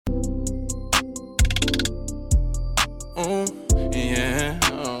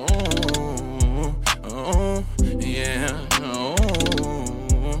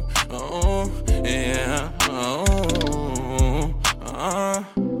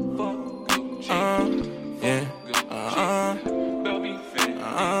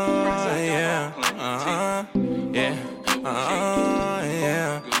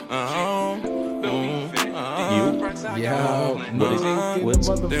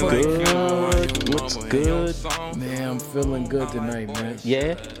motherfucker? What's good? Man, I'm feeling good tonight, man.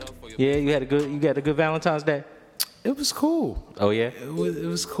 Yeah, you had a good Valentine's Day. It was cool. Oh yeah. It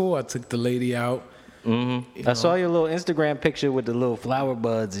was cool. I took the lady out. Mm-hmm. I saw your little Instagram picture with the little flower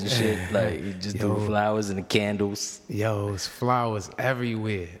buds and shit. Like you just do flowers and the candles. Yo, it's flowers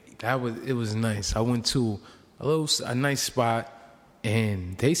everywhere. It was nice. I went to a nice spot,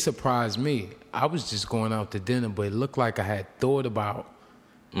 and they surprised me. I was just going out to dinner, but it looked like I had thought about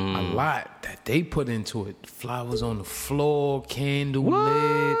a lot that they put into it. Flowers on the floor, candle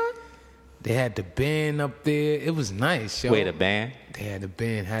lit. They had the band up there. It was nice, yo. Wait, a band? They had the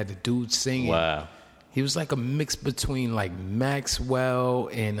band, had the dude singing. Wow. He was like a mix between like Maxwell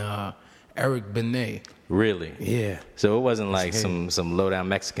and Eric Benet. Really? Yeah. So it wasn't like some low down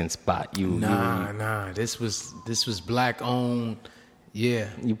Mexican spot. Nah. This was black owned. Yeah.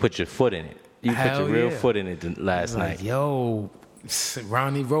 You put your foot in it. You put your real foot in it last night. Yo,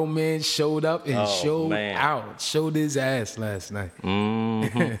 Ronnie Romance showed up and showed his ass last night.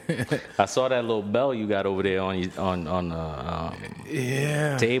 Mm-hmm. I saw that little bell you got over there on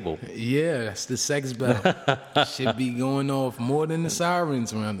the table. Yeah, that's the sex bell. Should be going off more than the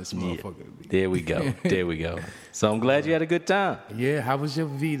sirens around this motherfucker. Yeah. There we go. So I'm glad you had a good time. Yeah, how was your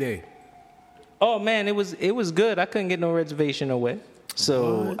V-Day? Oh man, it was good. I couldn't get no reservation away.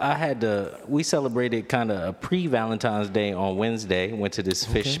 So we celebrated kind of a pre-Valentine's Day on Wednesday. Went to this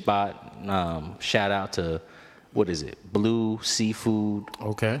fish spot. Shout out to, what is it? Blue Seafood.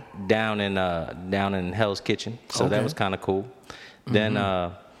 Okay. Down in Hell's Kitchen. So that was kind of cool. Mm-hmm.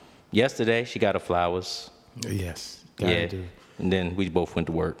 Then yesterday she got her flowers. Yes. And then we both went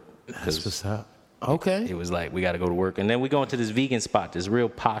to work. That's what's up. Okay. It was like we got to go to work, and then we go into this vegan spot, this real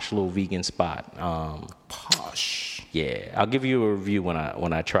posh little vegan spot. Posh. Yeah, I'll give you a review when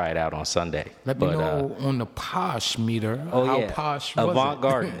I try it out on Sunday. Let me know on the posh meter. How posh was Avant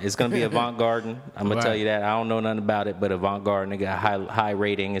Garden. It's gonna be Avant Garden. I'm gonna tell you that. I don't know nothing about it, but Avant Garden, they got high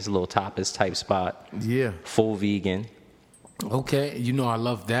rating. It's a little tapas type spot. Yeah. Full vegan. Okay, you know I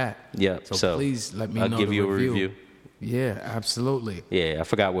love that. Yeah. So please let me know. I'll give you a review. Yeah, absolutely. Yeah, I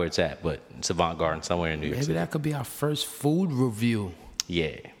forgot where it's at, but it's Avant Garden somewhere in New York City. Maybe that could be our first food review.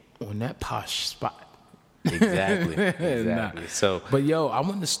 Yeah. On that posh spot. Exactly. Nah. So, but yo, I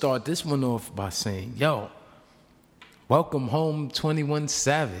want to start this one off by saying, welcome home 21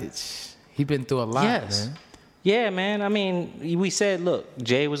 Savage. He been through a lot, man. Yeah, man. I mean, we said, look,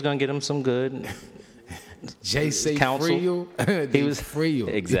 Jay was gonna get him some good. Jay say counsel. Free you. He was free you.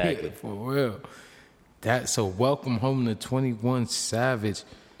 Exactly. Yeah, for real. So welcome home to 21 Savage.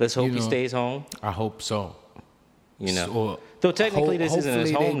 Let's hope he stays home. I hope so. Though technically this isn't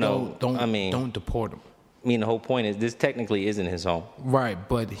his home, though. Don't deport him. I mean, the whole point is this technically isn't his home. Right,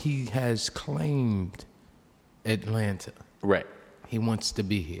 but he has claimed Atlanta. Right. He wants to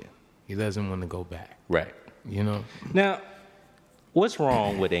be here. He doesn't want to go back. Right. You know? Now, what's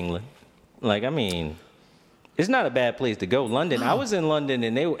wrong with England? Like, I mean, it's not a bad place to go. London. I was in London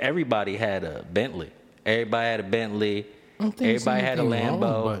and everybody had a Bentley. Everybody had a Bentley. Everybody had a Lambo.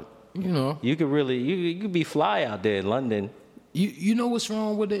 Wrong, but, you could really, you could be fly out there in London. You know what's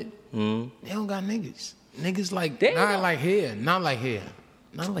wrong with it? They don't got niggas. Niggas not like here.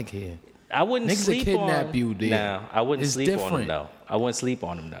 I wouldn't niggas sleep kidnap you there. No, I wouldn't it's sleep different. on them though. I wouldn't sleep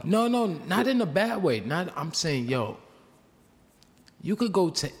on them though. No, not in a bad way. I'm saying, you could go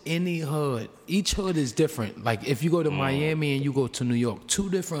to any hood. Each hood is different. Like if you go to Miami and you go to New York, two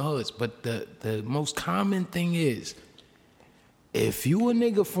different hoods. But the most common thing is, if you a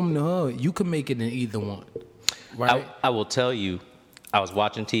nigga from the hood, you can make it in either one. Right? I will tell you, I was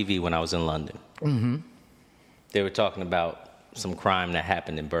watching TV when I was in London. Mm-hmm. They were talking about some crime that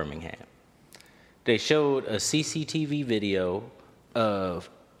happened in Birmingham. They showed a CCTV video of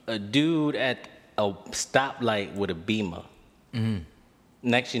a dude at a stoplight with a Beamer. Mm-hmm.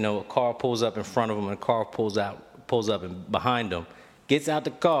 Next, a car pulls up in front of him, and a car pulls up and behind him, gets out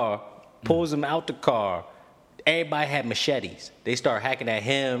the car, pulls him out the car. Everybody had machetes. They start hacking at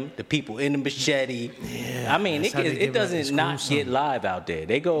him, the people in the machete. Yeah, I mean, it doesn't not get live out there.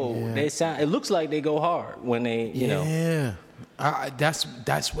 They go, it looks like they go hard when they, Yeah.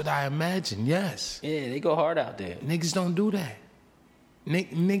 That's what I imagine, yes. Yeah, they go hard out there. Niggas don't do that.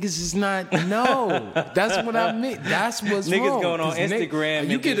 Niggas is not, no. That's what I mean. That's what's niggas wrong. Niggas going on Instagram.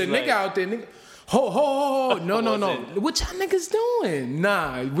 You get a nigga out there, nigga. Ho. No. What y'all niggas doing?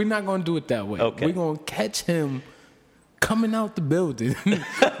 Nah, we're not going to do it that way. Okay. We're going to catch him coming out the building.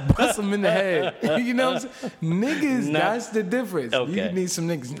 Bust him in the head. You know what I'm saying? Niggas, that's the difference. Okay. You need some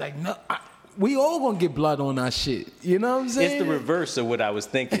niggas like, no, we all gonna get blood on our shit. You know what I'm saying? It's the reverse of what I was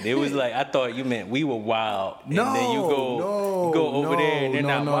thinking. It was like I thought you meant we were wild, and then you go over there, and they're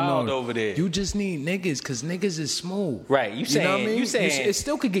not wild over there. You just need niggas, because niggas is smooth. Right? You saying? know what I mean? You saying it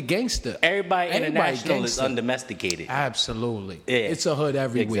still could get gangster. Everybody international is gangster. undomesticated. Absolutely. Yeah. It's a hood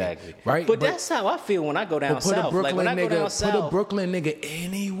everywhere. Exactly. Right? But that's how I feel when I go down But put a south. Brooklyn Like when I go down put a south, Brooklyn nigga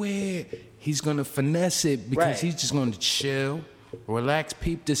anywhere, he's gonna finesse it because Right. he's just gonna chill, relax,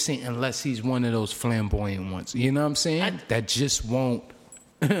 peep the scene, unless he's one of those flamboyant ones. You know what I'm saying? That just won't.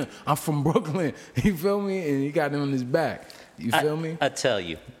 I'm from Brooklyn. You feel me? And he got it on his back. You feel me? I tell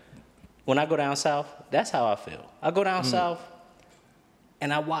you, when I go down south, that's how I feel. I go down south,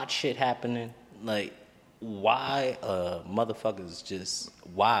 and I watch shit happening. Like, why motherfuckers just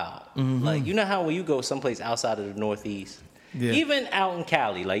wild? Like, you know how when you go someplace outside of the Northeast, Yeah. even out in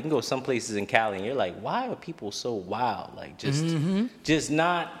Cali, like you can go some places in Cali, and you're like, why are people so wild? Like, just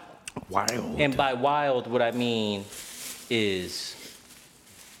not Wild. And by wild, what I mean is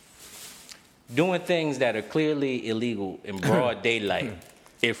doing things that are clearly illegal in broad daylight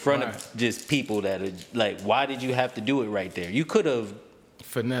in front Right. of just people that are like, why did you have to do it right there? You could have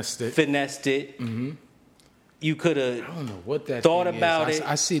Finessed it. finessed it. You could I have, don't know what that Thought thing about is. it.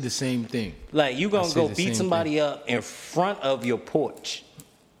 I see the same thing. like, you I gonna see go the beat same somebody up in front of your porch.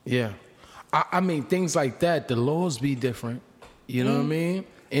 Yeah. I mean, things like that, the laws be different. You know what I mean?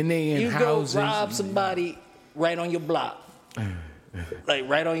 And they in You houses. go rob somebody right on your block. Like,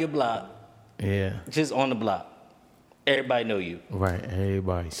 right on your block. Yeah. Just on the block. Everybody know you. Right.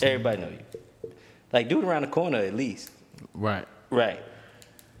 Everybody. see. Everybody know you. Like, do it around the corner at least. Right. Right.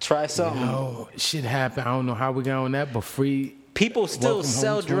 Try something. Oh, shit happened. I don't know how we got on that, but free. People still Welcome Home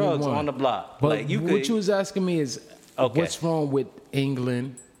sell drugs 21. on the block. But like, you what could, you was asking me is, Okay. what's wrong with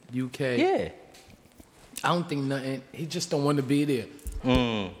England, UK? yeah. I don't think nothing. He just don't want to be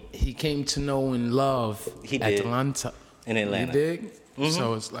there. He came to know and love He did. Atlanta. In Atlanta. You dig?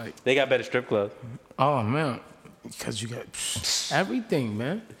 So it's like, They got better strip clubs. oh man, because you got everything,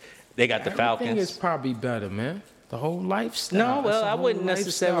 man. They got the Everything is Falcons. probably better, man. The whole lifestyle. No, That's well, the I whole wouldn't lifestyle,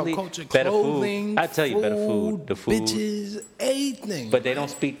 necessarily- culture, better food. clothing, I tell you, better food. The food. bitches, everything. But they don't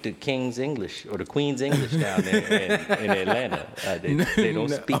speak the King's English or the Queen's English down there in Atlanta. They don't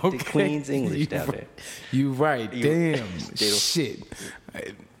No, speak okay. the Queen's English You down right. there. You right. You- Damn. they don't- Shit.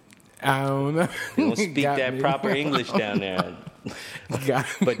 I don't know. They don't speak Got that me. proper English down there. Got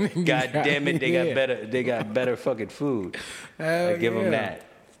But me. god damn it, they got Yeah. better. They got better fucking food. Hell I give them yeah. that.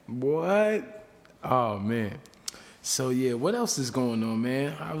 What? Oh man. So yeah, what else is going on,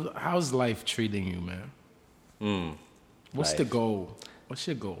 man? How's life treating you, man? What's the life. goal? What's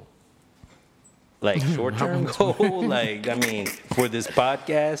your goal? Like short-term goal. Like, I mean, for this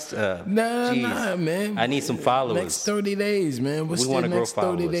podcast. Nah, geez, man. I need some followers. Next 30 days, man. What's We the wanna grow next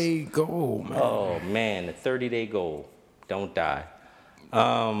 30-day goal, man? Oh man, the 30-day goal. Don't die.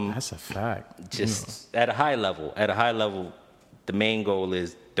 That's a fact. Just at a high level. At a high level, the main goal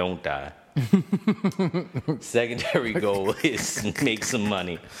is don't die. Secondary goal is make some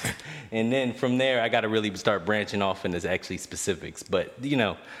money, and then from there I got to really start branching off into actually specifics. But you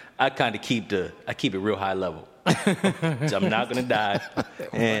know, I kind of keep it real high level. So I'm not gonna die,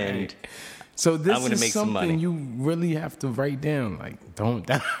 and So this I'm gonna is make some something money. you really have to write down. Like, don't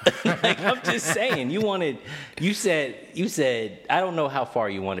die. like, I'm just saying, you said, I don't know how far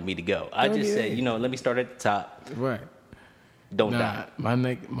you wanted me to go. I just said, let me start at the top. Right. Don't die. My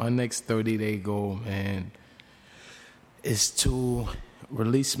next 30-day goal, man, is to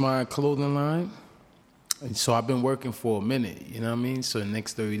release my clothing line. And so I've been working for a minute, you know what I mean? So the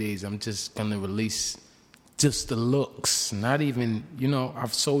next 30 days, I'm just going to release just the looks. Not even,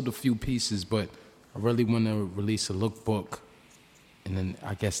 I've sold a few pieces, but I really want to release a lookbook. And then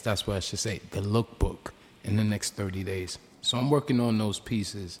I guess that's what I should say, the lookbook in the next 30 days. So I'm working on those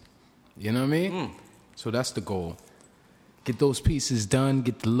pieces. You know what I mean? So that's the goal. Get those pieces done,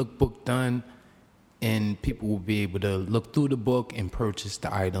 get the lookbook done, and people will be able to look through the book and purchase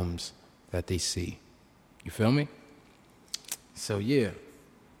the items that they see. You feel me? So yeah,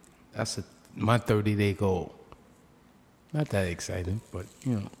 that's my 30-day goal. Not that exciting, but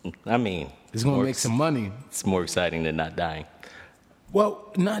I mean, it's gonna make some money. It's more exciting than not dying.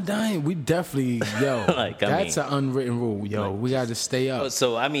 Well, not dying, we definitely, that's an unwritten rule, we got to stay up.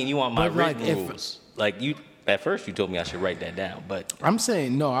 So I mean, you want my But, like, written rules? Like you. At first, you told me I should write that down, but I'm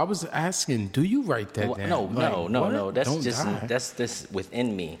saying no. I was asking, do you write that down? no, Like, what? That's Don't just die. that's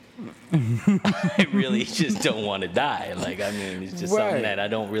within me. I really just don't want to die. Like, I mean, it's just something Right. that I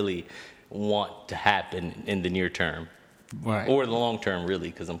don't really want to happen in the near term, Right. or the long term, really,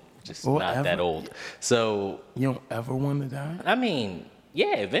 because I'm just Or not that ever. old. So You don't ever want to die? I mean,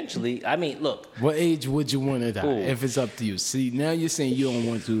 yeah, eventually. I mean, look. What age would you want to die? Ooh. If it's up to you. See, now you're saying you don't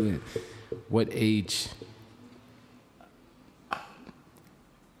want to. What age?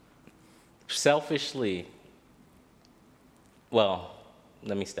 Selfishly, well,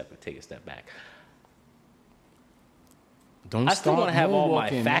 let me take a step back. I still want to have all my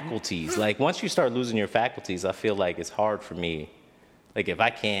faculties. Like, once you start losing your faculties, I feel like it's hard for me. Like, if I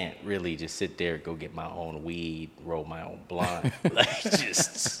can't really just sit there, go get my own weed, roll my own blunt, like,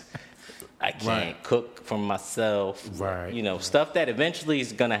 just, I can't cook for myself. Right. You know, stuff that eventually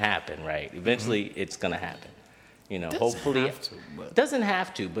is going to happen, right? Eventually it's going to happen. You know, hopefully. It doesn't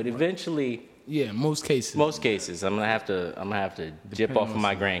have to, but eventually. Yeah, most cases. I'm gonna have to jip off of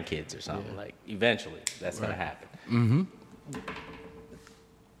my grandkids or something. Like, eventually, that's gonna happen. Mm-hmm.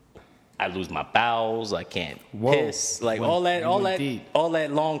 I lose my bowels. I can't piss. Like, all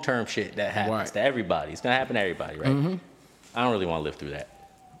that long term shit that happens to everybody. It's gonna happen to everybody, right? Mm-hmm. I don't really want to live through that.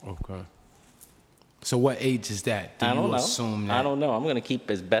 Okay. So what age is that? I don't know. Assume that? I don't know. I'm gonna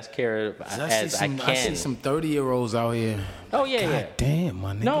keep as best care as I can. I see some 30-year-olds out here. Oh yeah, God damn,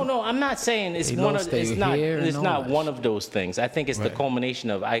 my nigga. No, I'm not saying it's one of. It's not one of those things. I think it's the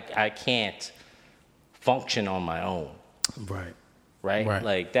culmination of I can't function on my own. Right.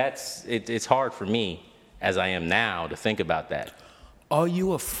 Like, that's it. It's hard for me as I am now to think about that. Are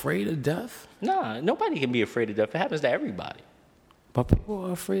you afraid of death? Nah, nobody can be afraid of death. It happens to everybody. But people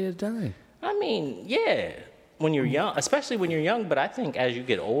are afraid of dying. I mean, yeah, when you're young, especially when you're young, but I think as you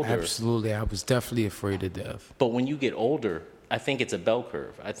get older. Absolutely, I was definitely afraid of death. But when you get older, I think it's a bell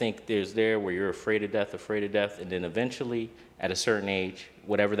curve. I think there's where you're afraid of death, and then eventually, at a certain age,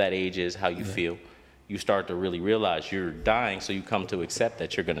 whatever that age is, how you feel, you start to really realize you're dying, so you come to accept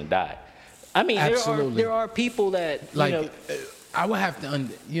that you're going to die. I mean, there are people that, like, I would have to,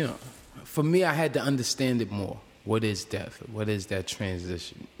 for me, I had to understand it more. What is death? What is that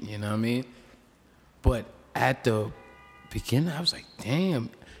transition? You know what I mean? But at the beginning, I was like,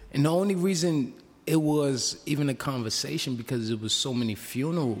 damn. And the only reason it was even a conversation because there was so many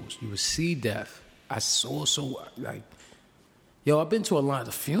funerals. You would see death. I saw I've been to a lot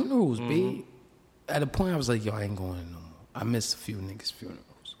of funerals, B. At a point, I was like, I ain't going no more. I missed a few niggas'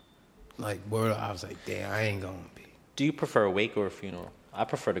 funerals. Like, word, I was like, damn, I ain't going, B. Do you prefer a wake or a funeral? I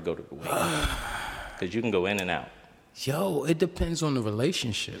prefer to go to the wake. Because you can go in and out. Yo, it depends on the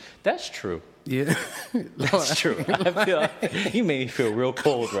relationship. That's true. Yeah. That's true. You made me feel real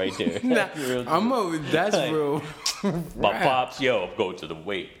cold right there. That's real. My pops, I'm going to the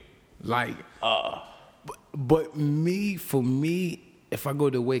wake. Like, but for me, if I go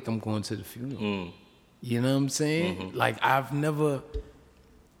to the wake, I'm going to the funeral. You know what I'm saying? Mm-hmm. Like, I've never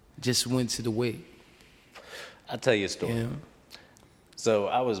just went to the wake. I'll tell you a story. Yeah. So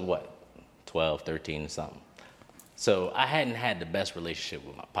I was 12, 13 or something. So I hadn't had the best relationship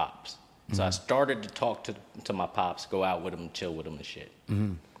with my pops. So I started to talk to my pops, go out with him, chill with him and shit.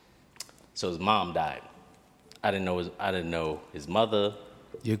 Mm-hmm. So his mom died. I didn't know his mother.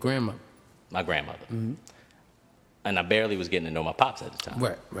 Your grandma. My grandmother. Mm-hmm. And I barely was getting to know my pops at the time.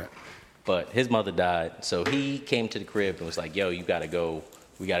 Right. But his mother died, so he came to the crib and was like, yo, we gotta go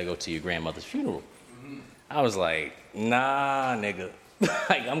to your grandmother's funeral. Mm-hmm. I was like, nah, nigga.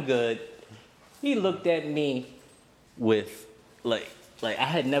 Like, I'm good. He looked at me with, like I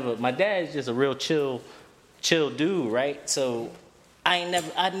had never, my dad's just a real chill dude, right? So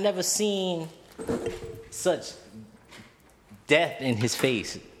I'd never seen such death in his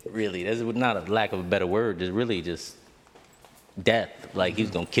face, really. There's not a lack of a better word. There's really just death. Like, he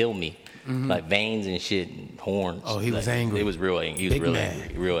was gonna kill me. Mm-hmm. Like, veins and shit and horns. Oh, he was angry. It was real angry. He was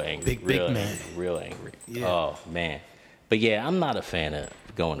real angry. Big man. Real angry. Yeah. Oh, man. But yeah, I'm not a fan of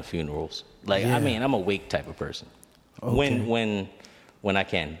going to funerals. Like, I mean, I'm a wake type of person. Okay. When I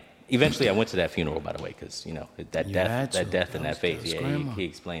can. Eventually, I went to that funeral, by the way, because, that death in that face. Yeah, he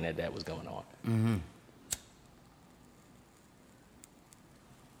explained that was going on. Mm-hmm.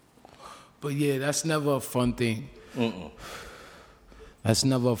 But yeah, that's never a fun thing. Mm-mm. That's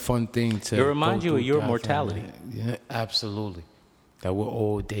never a fun thing to. It reminds you of your mortality. Yeah, absolutely. That we're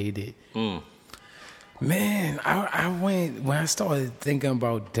all dated. Man, when I started thinking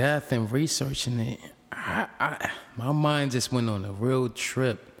about death and researching it, my mind just went on a real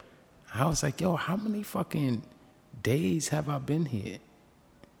trip. I was like, yo, how many fucking days have I been here?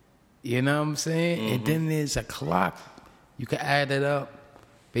 You know what I'm saying? Mm-hmm. And then there's a clock. You can add it up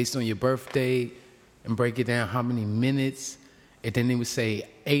based on your birthday and break it down how many minutes. And then they would say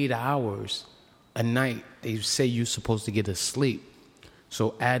 8 hours a night. They would say you're supposed to get a sleep.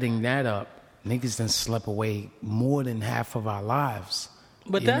 So adding that up, niggas done slept away more than half of our lives.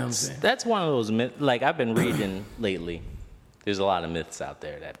 But that's one of those myths. Like, I've been reading lately There's a lot of myths out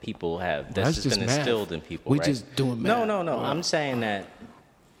there that people have that's just been math. instilled in people. We right? just doing math. No. I'm saying that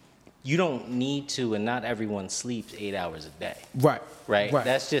you don't need to, and not everyone sleeps 8 hours a day. Right. Right.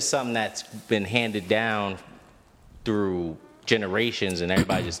 That's just something that's been handed down through generations, and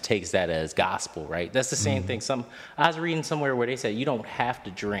everybody just takes that as gospel. Right. That's the same thing. I was reading somewhere where they said you don't have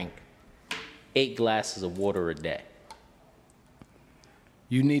to drink 8 glasses of water a day.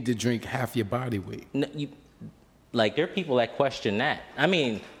 You need to drink half your body weight. No, like, there are people that question that. I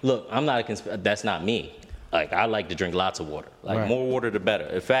mean, look, I'm not that's not me. Like, I like to drink lots of water. Like, Right. more water, the better.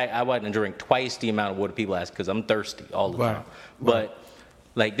 In fact, I want to drink twice the amount of water people ask because I'm thirsty all the Right. time. But,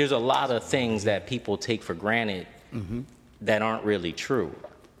 like, there's a lot of things that people take for granted that aren't really true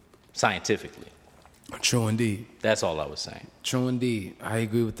scientifically. True indeed. That's all I was saying. True indeed. I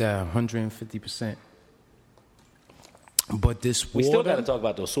agree with that 150%. But this water... We still got to talk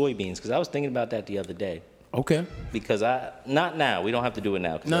about those soybeans because I was thinking about that the other day. Okay. Because not now. We don't have to do it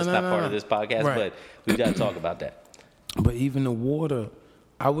now because No, that's no, not no, part no. of this podcast. Right. But we got to talk about that. But even the water,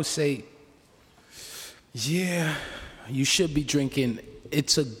 I would say, yeah, you should be drinking.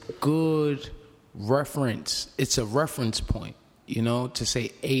 It's a good reference. It's a reference point, you know, to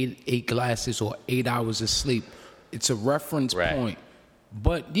say eight glasses or 8 hours of sleep. It's a reference Right. point.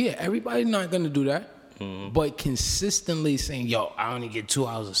 But yeah, everybody's not going to do that. But consistently saying, yo, I only get 2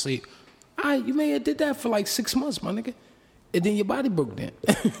 hours of sleep. You may have did that for like 6 months, my nigga. And then your body broke down.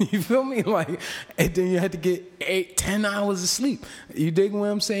 You feel me? Like, and then you had to get 10 hours of sleep. You dig what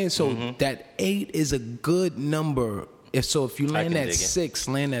I'm saying? So that 8 is a good number. If you land at 6,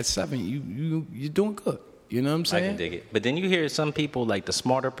 land at 7, you're doing good. You know what I'm saying? I can dig it. But then you hear some people, like the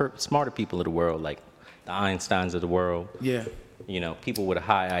smarter people of the world, like the Einsteins of the world. Yeah. You know, people with a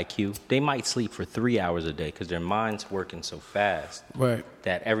high IQ, they might sleep for 3 hours a day because their mind's working so fast. Right.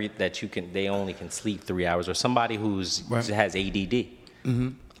 That they only can sleep 3 hours. Or somebody has ADD.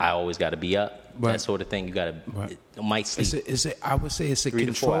 I always got to be up. Right. That sort of thing. You got to might sleep. I would say it's a 3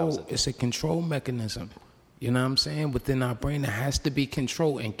 to 4 hours control. a day. It's a control mechanism. You know what I'm saying? Within our brain, it has to be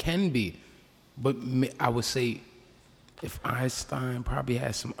controlled and can be. But I would say, if Einstein probably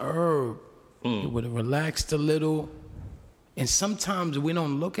had some herb, he would have relaxed a little. And sometimes we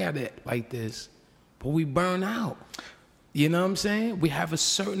don't look at it like this, but we burn out. You know what I'm saying? We have a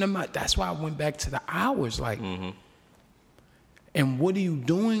certain amount. That's why I went back to the hours. Like, and what are you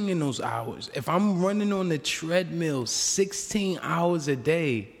doing in those hours? If I'm running on the treadmill 16 hours a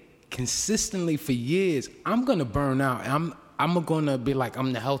day consistently for years, I'm gonna burn out. I'm gonna be like,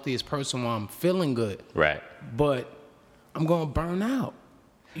 I'm the healthiest person while I'm feeling good. Right. But I'm gonna burn out.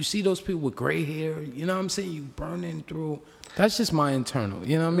 You see those people with gray hair, you know what I'm saying? You burning through. That's just my internal,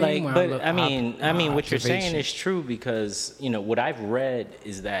 you know what I mean? Like, but I mean, what you're saying is true because, you know, what I've read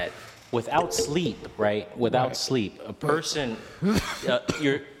is that without sleep, right? Without sleep, a person,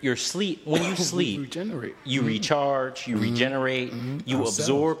 your sleep, when you sleep, regenerate. You recharge, you regenerate, you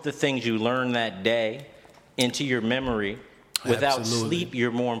absorb the things you learned that day into your memory. Without Absolutely. sleep,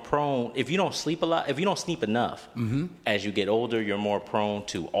 you're more prone. If you don't sleep a lot, if you don't sleep enough, as you get older, you're more prone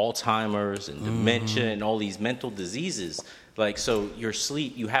to Alzheimer's and dementia and all these mental diseases. Like, so your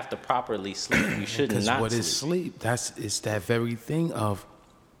sleep, you have to properly sleep. You shouldn't not what sleep. is sleep? It's that very thing of,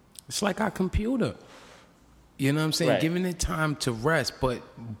 it's like our computer. You know what I'm saying? Right. Giving it time to rest, but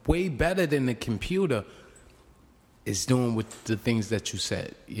way better than the computer is doing with the things that you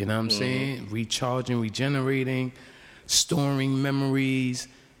said. You know what I'm saying? Recharging, regenerating, storing memories,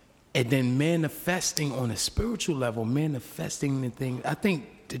 and then manifesting on a spiritual level, manifesting the thing. I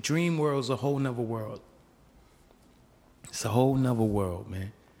think the dream world is a whole nother world. It's a whole nother world,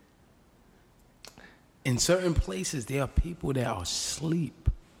 man. In certain places, there are people that are asleep.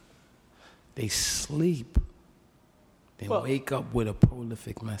 They sleep. They wake up with a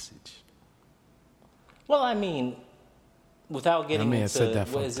prolific message. Well, I mean, without getting may have said into that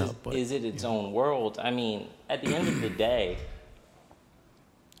fucked up, but, is it its own world? I mean, at the end of the day,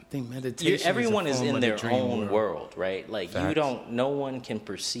 I think meditation. everyone is a form in of the their dream own world, right? Like, Facts. no one can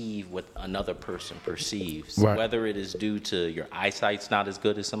perceive what another person perceives, Right. whether it is due to your eyesight's not as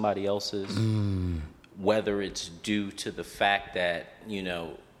good as somebody else's, whether it's due to the fact that, you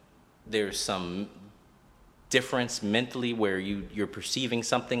know, there's some difference mentally where you're perceiving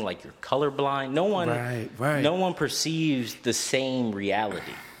something like you're colorblind. No one perceives the same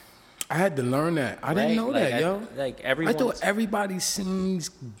reality. I had to learn that. I didn't know that, yo. Everyone. I thought everybody sees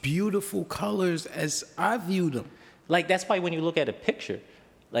beautiful colors as I view them. Like, that's why when you look at a picture,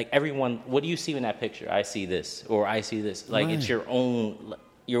 like, everyone, what do you see in that picture? I see this, or I see this. Like, It's your own.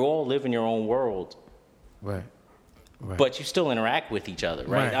 You all live in your own world. Right. Right. but you still interact with each other,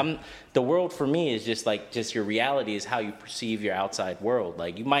 right? Right. The world for me is just your reality is how you perceive your outside world.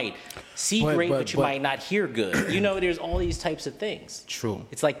 Like you might see great, but you might not hear good. You know, there's all these types of things. True.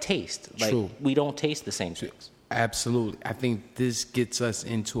 It's like taste. Like True. we don't taste the same things. Absolutely. I think this gets us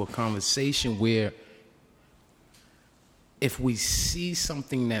into a conversation where if we see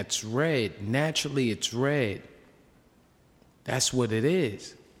something that's red, naturally it's red. That's what it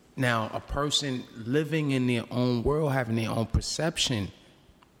is. Now, a person living in their own world, having their own perception,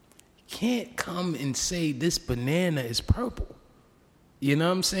 can't come and say this banana is purple. You know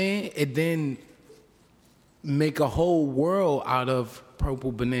what I'm saying? And then make a whole world out of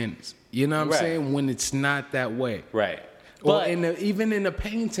purple bananas. You know what I'm Right. saying? When it's not that way. Right. Or But even in a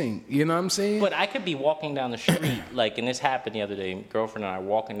painting. You know what I'm saying? But I could be walking down the street, like, and this happened the other day. Girlfriend and I were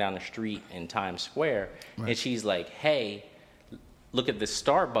walking down the street in Times Square, and she's like, "Hey, look at this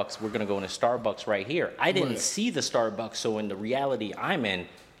Starbucks. We're gonna go in a Starbucks right here." I didn't Right. see the Starbucks, so in the reality I'm in,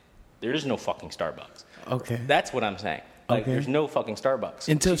 there is no fucking Starbucks. Okay. That's what I'm saying. Like, Okay. there's no fucking Starbucks.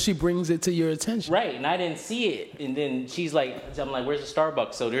 Until she brings it to your attention. Right, and I didn't see it. And then she's like, I'm like, where's the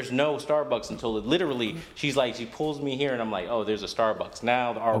Starbucks? So there's no Starbucks until it literally, she's like, she pulls me here, and I'm like, oh, there's a Starbucks.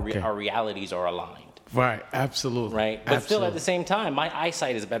 Now Okay. our realities are aligned. Right. Absolutely. Right, but still at Absolutely. the same time, my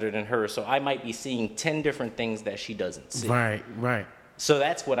eyesight is better than hers, so I might be seeing 10 different things that she doesn't see. Right. Right. So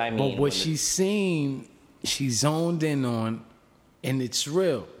that's what I mean. But when what she's seen, she's zoned in on, and it's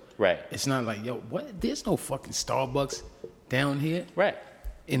real. right, It's not like, yo, what? There's no fucking Starbucks down here, right,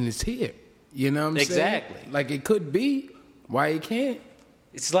 and it's here. You know what I'm saying? Exactly. Like it could be. Why it can't?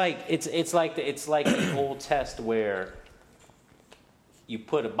 it's like the old test where you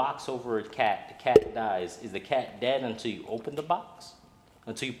put a box over a cat, the cat dies. Is the cat dead until you open the box?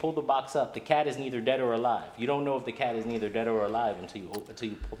 Until you pull the box up, the cat is neither dead or alive. You don't know if the cat is neither dead or alive until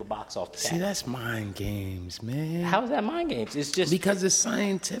you pull the box off the cat. See, that's mind games, man. How is that mind games? It's just Because it's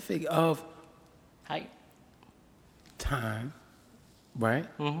scientific of how, time, right?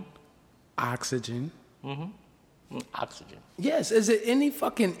 Mm-hmm. Oxygen. oxygen. Yes, is there any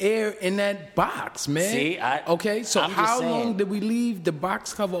fucking air in that box, man? See, okay, so I'm just how saying. long did we leave the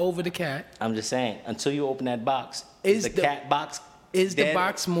box cover over the cat? I'm just saying, until you open that box, Is the the- cat box is the dead?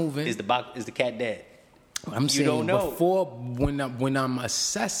 box moving? Is the cat dead? I'm saying don't know. before when I'm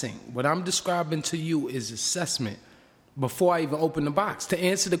assessing, what I'm describing to you is assessment before I even open the box. To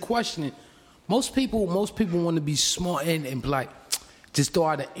answer the question, most people want to be smart and be like, just throw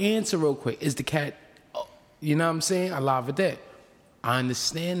out an answer real quick. Is the cat, you know what I'm saying, alive or dead? I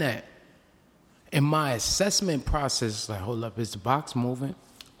understand that. In my assessment process, it's like, hold up, is the box moving?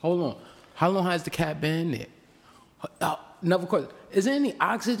 Hold on. How long has the cat been in there? Another question. Is there any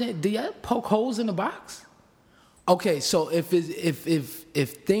oxygen? Do you poke holes in the box? Okay, so if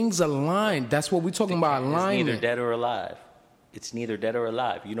things align, that's what we're talking about, It's neither alignment. dead or alive. It's neither dead or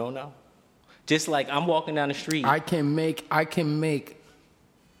alive. You don't know. Just like I'm walking down the street. I can make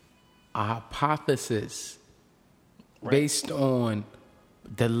a hypothesis based on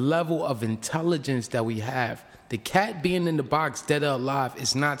the level of intelligence that we have. The cat being in the box, dead or alive,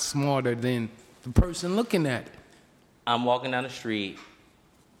 is not smarter than the person looking at it. I'm walking down the street.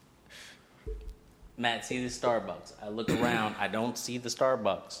 Matt, see the Starbucks. I look around. I don't see the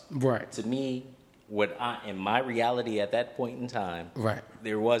Starbucks. Right. To me, in my reality at that point in time, Right.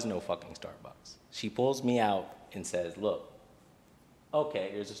 there was no fucking Starbucks. She pulls me out and says, "Look,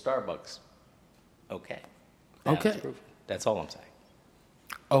 okay, there's a Starbucks. Okay. Now Okay. it's proven." That's all I'm saying.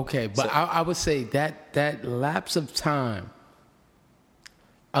 Okay, but So- I would say that lapse of time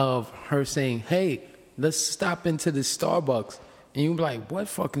of her saying, "Hey, let's stop into the Starbucks," and you be like, "What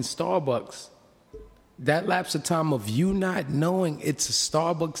fucking Starbucks?" That lapse of time of you not knowing it's a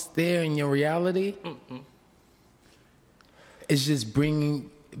Starbucks there in your reality, it's just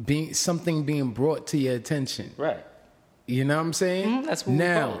being brought to your attention. Right. You know what I'm saying? That's what we call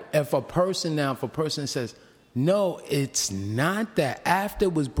now, if a person says, "No, it's not that," after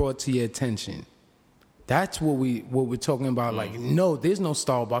it was brought to your attention, that's what we're talking about. Like, no, there's no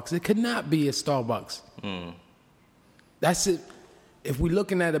Starbucks. It could not be a Starbucks. That's it. If we're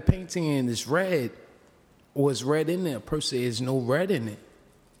looking at a painting and it's red, or it's red in there, per se, there's no red in it.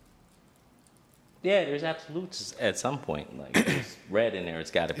 Yeah, there's absolutes at some point. Like there's red in there.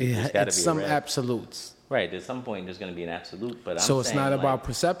 It's got to be. Yeah, There's got to be it's some red. absolutes. Right. At some point, there's going to be an absolute. But So I'm it's saying, not like, about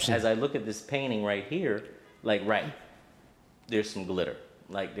perception. As I look at this painting right here, like there's some glitter.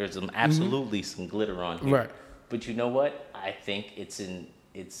 Like there's absolutely some glitter on here. Right. But you know what? I think it's an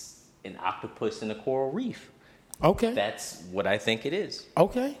octopus in a coral reef. Okay. That's what I think it is.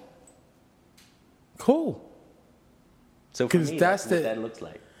 Okay. Cool. So for 'Cause me, that's that's what the- that looks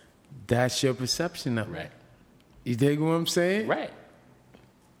like. That's your perception of it. Right. You dig what I'm saying? Right.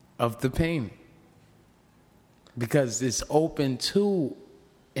 Of the painting. Because it's open to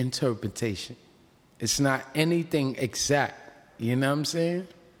interpretation. It's not anything exact. You know what I'm saying?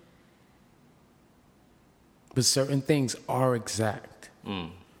 But certain things are exact. I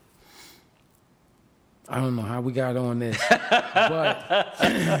don't know how we got on this. But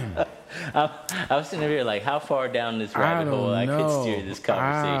I was sitting here like, how far down this rabbit hole I could steer this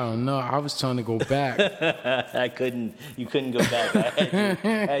conversation. I don't know. I was trying to go back. I couldn't. You couldn't go back. I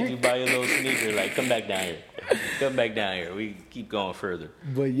had you buy your little sneaker. Like, come back down here. Come back down here. We keep going further.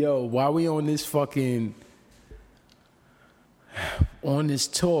 But yo, while we on this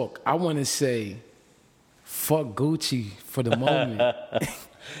talk, I want to say, fuck Gucci for the moment.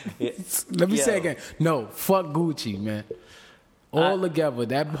 Let me say again. No, fuck Gucci, man. All together.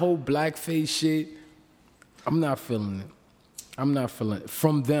 That whole blackface shit, I'm not feeling it.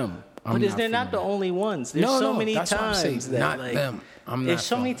 From them. But they're not the only ones. There's so many that's times what I'm saying. that Not like, them. There's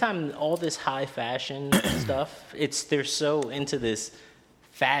so many times all this high fashion stuff. They're so into this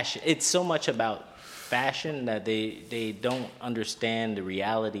fashion. It's so much about fashion that they don't understand the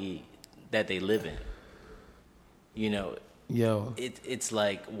reality that they live in. You know. Yo, it's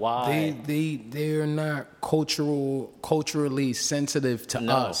like, why they're not culturally sensitive to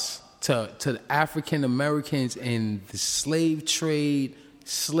us, to the African Americans and the slave trade,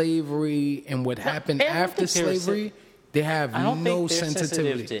 slavery, and what happened after slavery. They have no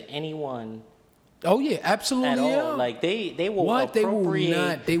sensitivity sensitive to anyone. Oh yeah, absolutely. At all. Yeah. Like they will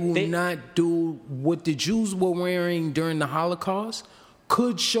appropriate. They will not do what the Jews were wearing during the Holocaust.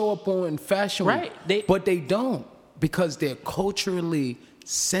 Could show up on Fashion Week, right? But they don't. Because they're culturally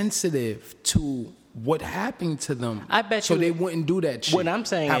sensitive to what happened to them. I bet so you. they wouldn't do that shit. What I'm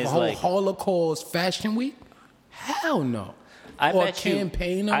saying have is a whole like Holocaust Fashion Week? Hell no. I or bet a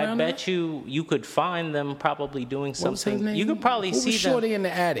campaign you. around I bet that? you could find them probably doing What was her something. name? You could probably Who see was them. shorty in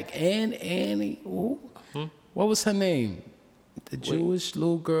the attic? Annie. Who? What was her name? The Jewish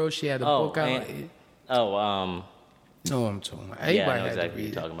little girl. She had a book out. No, I'm talking about. Everybody Yeah, I know had exactly to what read you're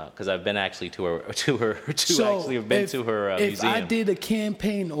it. talking about because I've been actually to her If museum. I did a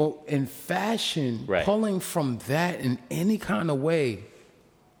campaign in fashion, pulling from that in any kind of way,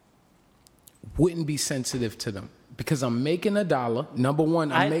 wouldn't be sensitive to them because I'm making $1. Number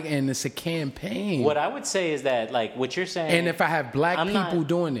one, and it's a campaign. What I would say is that, like, what you're saying. And if I have black people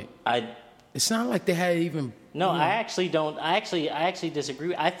doing it, it's not like they had even. No, I actually don't. I actually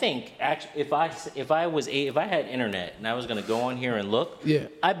disagree. I think if I had internet and I was going to go on here and look,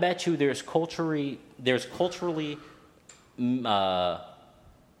 I bet you there's culturally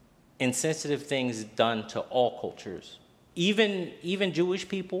insensitive things done to all cultures, even Jewish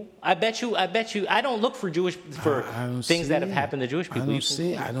people. I bet you. I don't look for things that have happened to Jewish people.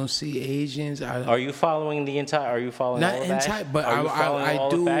 I don't see Asians. Are you following the entire? Are you following not all of entire? that? But I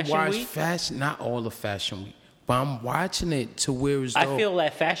do watch Week? fashion. Not all of Fashion Week. But I'm watching it to where it's. I feel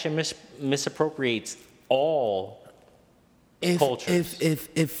that fashion misappropriates all cultures.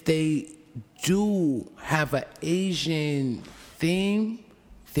 If they do have an Asian theme,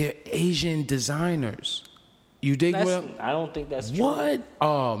 they're Asian designers. You dig what? I don't think that's true. What?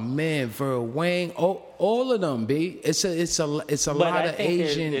 Oh man, Vera Wang, all of them, B. It's a lot of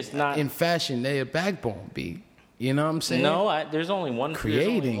Asian in fashion. They're a backbone, B. You know what I'm saying? No, there's only one.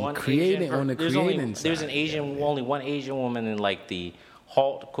 Creating on the creating side. There's only one Asian woman in like the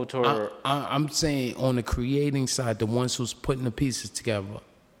haute couture. I'm saying on the creating side, the ones who's putting the pieces together.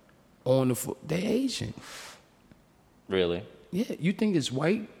 They're Asian. Really? Yeah, you think it's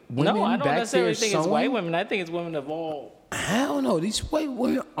white women? No, I don't necessarily think it's white women. women. I think it's women of all. Hell no, these white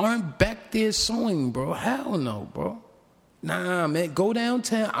women aren't back there sewing, bro. Hell no, bro. Nah, man, go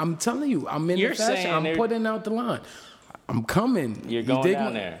downtown. I'm telling you, I'm in the fashion. I'm putting out the line. I'm coming. You're going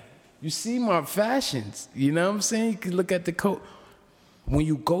down there. You see my fashions. You know what I'm saying? You can look at the coat. When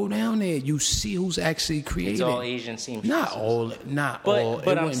you go down there, you see who's actually creating. It's all Asian seamstresses. Not all.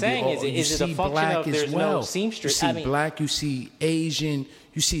 But I'm saying, is it a function of there's no seamstress? You see black, you see Asian,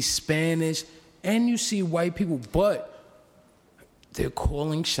 you see Spanish, and you see white people. But they're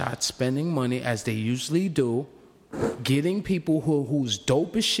calling shots, spending money as they usually do, getting people who's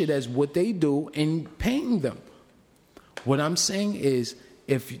dope as shit as what they do and paying them. What I'm saying is,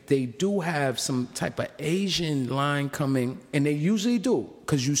 if they do have some type of Asian line coming, and they usually do,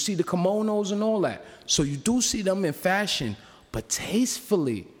 because you see the kimonos and all that, so you do see them in fashion, but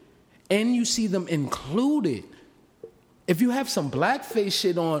tastefully, and you see them included. If you have some blackface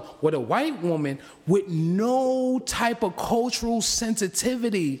shit on with a white woman with no type of cultural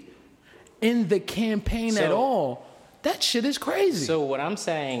sensitivity in the campaign at all, that shit is crazy. So what I'm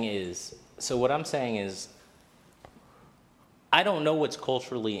saying is I don't know what's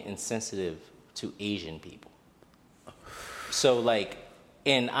culturally insensitive to Asian people. So like,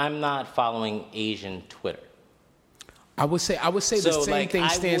 and I'm not following Asian Twitter. I would say the same thing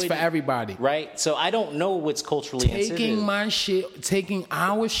stands for everybody. Right? So I don't know what's culturally insensitive. Taking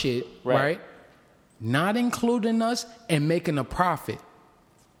our shit, right? Not including us and making a profit.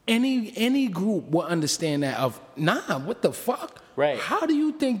 Any group will understand that what the fuck? Right. How do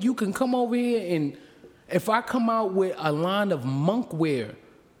you think you can come over here and if I come out with a line of monk wear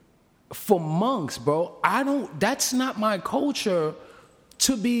for monks, bro, that's not my culture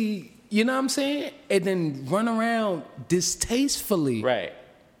to be, you know what I'm saying? And then run around distastefully. Right.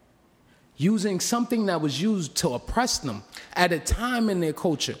 Using something that was used to oppress them at a time in their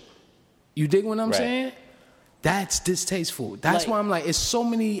culture. You dig what I'm saying? That's distasteful. That's why I'm like, it's so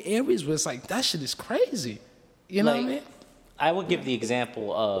many areas where it's like, that shit is crazy. You know what I mean? I would give the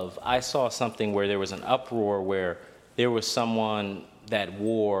example of, I saw something where there was an uproar where there was someone that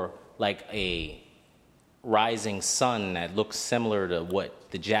wore like a rising sun that looked similar to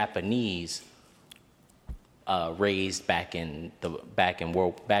what the Japanese raised back during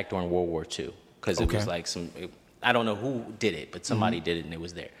World War II, because it was like I don't know who did it, but somebody did it and it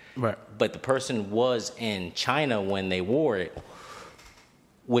was there. Right. But the person was in China when they wore it,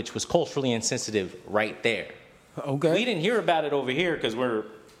 which was culturally insensitive right there. Okay. We didn't hear about it over here because we're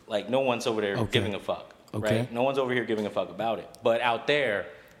like, no one's over there giving a fuck. Okay. Right? No one's over here giving a fuck about it. But out there,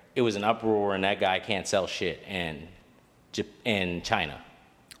 it was an uproar and that guy can't sell shit in China.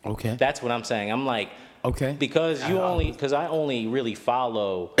 Okay. That's what I'm saying. I'm like, okay. Because I only really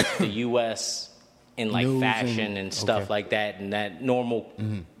follow the U.S. in like news fashion and stuff like that, and that normal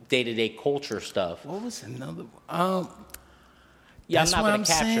day-to-day culture stuff. What was another? Yeah, I'm not going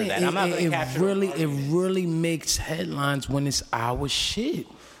to capture that. I'm not going to capture it. It really makes headlines when it's our shit.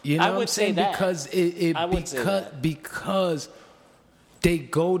 You know what I'm saying? Because because they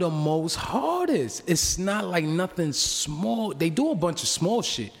go the most hardest. It's not like nothing small. They do a bunch of small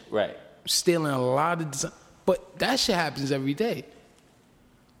shit. Right. Stealing a lot of design. But that shit happens every day.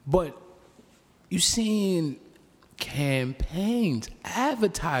 But you seeing campaigns,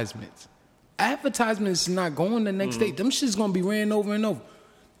 advertisements. Advertisements is not going the next day. Them shit's going to be ran over and over.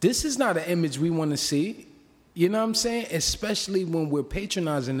 This is not an image we want to see. You know what I'm saying? Especially when we're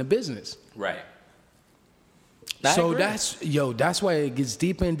patronizing the business. Right. So that's why it gets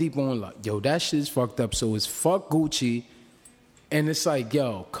deeper and deeper on like, yo, that shit's fucked up. So it's fuck Gucci. And it's like,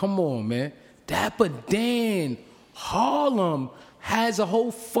 yo, come on, man. Dapper Dan Harlem has a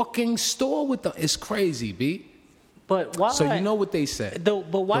whole fucking store with them. It's crazy, B. But why? So you know what they said. But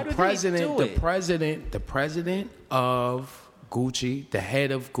why do they do it? The president of Gucci, the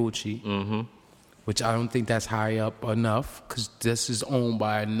head of Gucci, which I don't think that's high up enough, because this is owned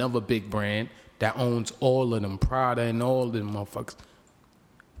by another big brand that owns all of them, Prada and all of them motherfuckers.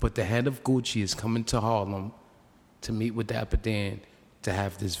 But the head of Gucci is coming to Harlem to meet with Dapper Dan to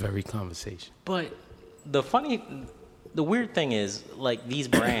have this very conversation. But the weird thing is, like, these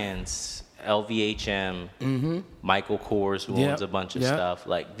brands, LVHM, Michael Kors, who owns a bunch of stuff,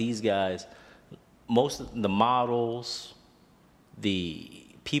 like, these guys, most of the models, the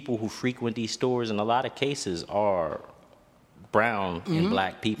people who frequent these stores, in a lot of cases, are brown and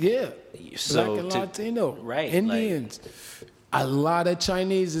black people. Yeah, so black and Latino. Right. Indians. A lot of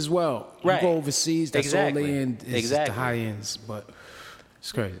Chinese as well. Right. You go overseas, that's all they in. It's the high ends, but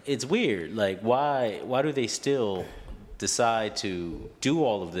it's crazy. It's weird. Like, why do they still decide to do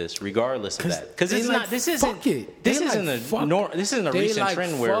all of this regardless of that? Because it's not. This isn't a recent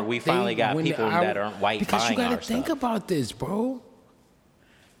trend where we finally got people that aren't white because buying our stuff. Because you got to think about this, bro.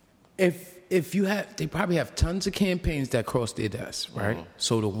 If you have, they probably have tons of campaigns that cross their desks, right?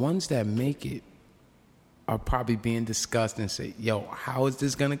 So the ones that make it are probably being discussed and say, yo, how is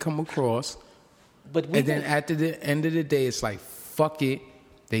this going to come across? And then at the end of the day, it's like, fuck it.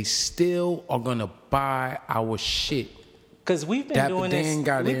 They still are going to buy our shit. Because we've been doing this.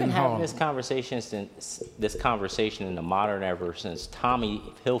 We've been having this conversation in the modern era since Tommy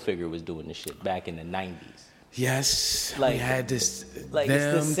Hilfiger was doing this shit back in the 90s. Yes, like, we had this. Like,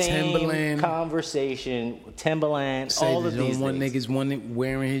 them, it's the same Timberland conversation. Timberland, all of these one things. Niggas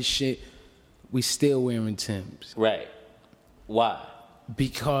wearing his shit. We still wearing Timbs. Right. Why?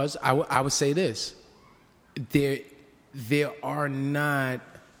 Because I would say this. There are not,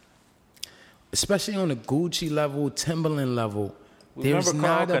 especially on the Gucci level, Timberland level, there's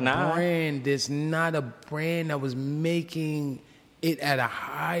not a brand that was making it at a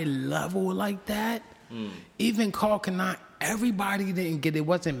high level like that. Even Karl Kani, everybody didn't get it. It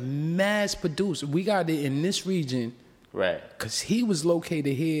wasn't mass produced. We got it in this region Right. Because he was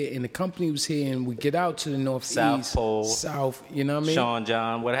located here and the company was here, and we get out to the northeast. South Pole. South, you know what I mean? Sean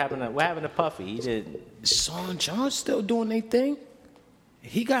John. What happened to Puffy? He did. Sean John's still doing their thing.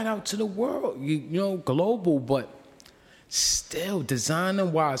 He got out to the world, you know, global, but still,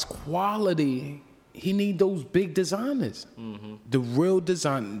 designer-wise, quality, he need those big designers. Mm-hmm. The real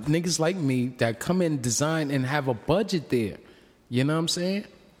design, niggas like me that come in, design, and have a budget there. You know what I'm saying?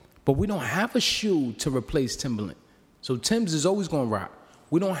 But we don't have a shoe to replace Timberland. So Tim's is always going to rock.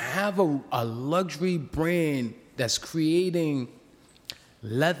 We don't have a luxury brand that's creating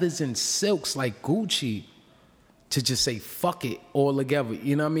leathers and silks like Gucci to just say fuck it all together,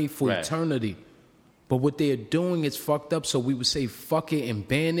 you know what I mean, for eternity. But what they're doing is fucked up, so we would say fuck it and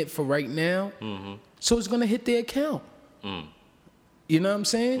ban it for right now. Mm-hmm. So it's going to hit their account. Mm. You know what I'm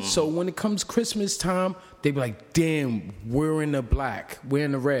saying? Mm-hmm. So when it comes Christmas time, they be like, damn, we're in the black. We're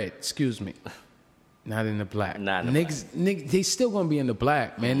in the red. Excuse me. Not in the black. Not in the niggas, they still going to be in the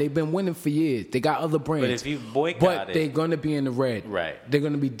black, man. They've been winning for years. They got other brands. But if you boycott but they're going to be in the red. Right. They're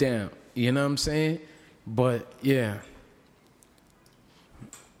going to be down. You know what I'm saying? But, yeah.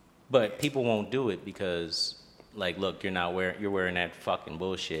 But people won't do it because, like, look, you're wearing that fucking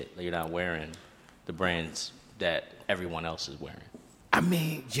bullshit. You're not wearing the brands that everyone else is wearing. I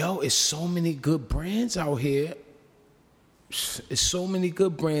mean, yo, it's so many good brands out here. It's so many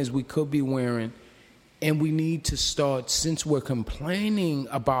good brands we could be wearing. And we need to start, since we're complaining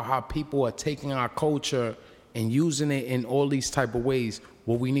about how people are taking our culture and using it in all these type of ways,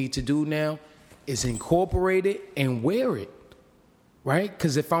 what we need to do now is incorporate it and wear it, right?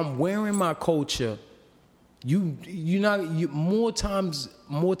 Because if I'm wearing my culture, more times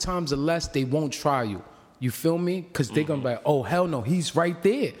or less, they won't try you. You feel me? Because they're going to be like, oh, hell no, he's right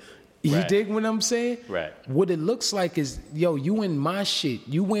there. You dig what I'm saying? Right. What it looks like is, yo, you in my shit.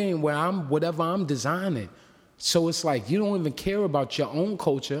 You in whatever I'm designing. So it's like you don't even care about your own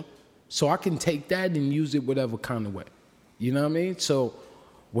culture. So I can take that and use it whatever kind of way. You know what I mean? So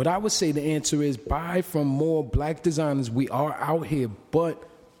what I would say the answer is buy from more black designers. We are out here, but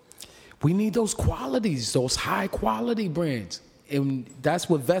we need those qualities, those high quality brands. And that's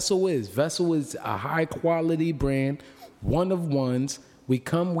what Vessel is. Vessel is a high quality brand, one of ones. We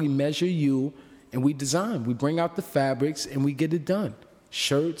come, we measure you, and we design. We bring out the fabrics, and we get it done.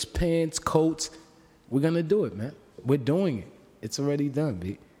 Shirts, pants, coats. We're going to do it, man. We're doing it. It's already done,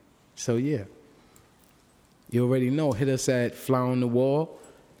 B. So, yeah. You already know. Hit us at flyonthewall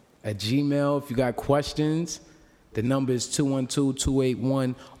at Gmail if you got questions. The number is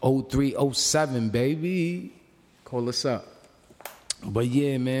 212-281-0307, baby. Call us up. But,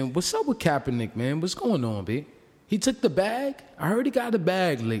 yeah, man, what's up with Kaepernick, man? What's going on, B? He took the bag. I heard he got a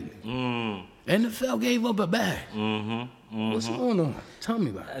bag lately. NFL gave up a bag. What's going on? Tell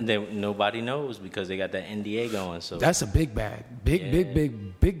me about it. Nobody knows because they got that NDA going. So that's a big bag.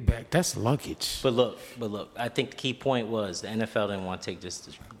 Big bag. That's luggage. But look. I think the key point was the NFL didn't want to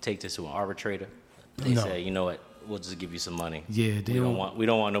take this to an arbitrator. They said, you know what? We'll just give you some money. Yeah, we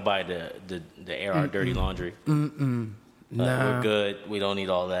don't want nobody to air our dirty laundry. Nah. We're good. We don't need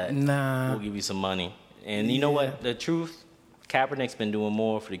all that. Nah. We'll give you some money. And you know what? The truth, Kaepernick's been doing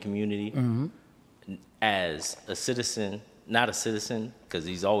more for the community as a citizen, not a citizen, because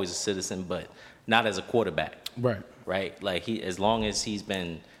he's always a citizen, but not as a quarterback. Right? Like, as long as he's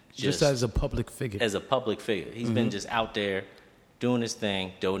been just as a public figure. As a public figure. He's been just out there doing his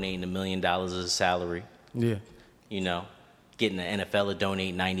thing, donating $1 million as a salary. Yeah. You know, getting the NFL to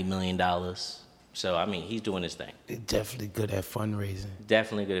donate $90 million. So, I mean, he's doing his thing. They're definitely good at fundraising.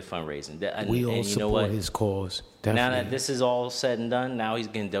 We all support his cause. Definitely. Now that this is all said and done, now he's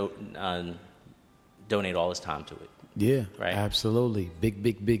going to donate all his time to it. Yeah, right? Absolutely. Big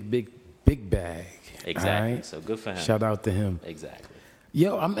bag. Exactly. Right? So good for him. Shout out to him. Exactly.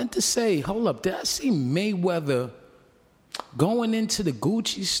 Yo, I meant to say, hold up. Did I see Mayweather going into the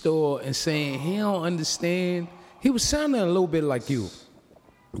Gucci store and saying he don't understand? He was sounding a little bit like you.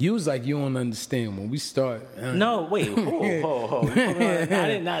 You was like, you don't understand when we start. No, wait. Ho. I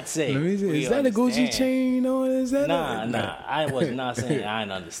did not say. Let me see. Is that a Gucci chain? You know, is that Nah. I was not saying I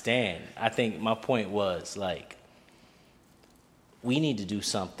didn't understand. I think my point was, like, we need to do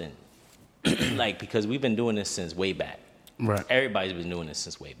something. Like, because we've been doing this since way back. Right. Everybody's been doing this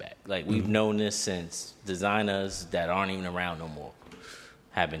since way back. Like, we've known this since designers that aren't even around no more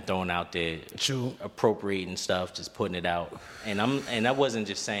have been thrown out there, appropriating stuff, just putting it out. And I wasn't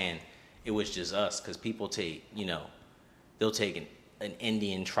just saying it was just us, because people take, they'll take an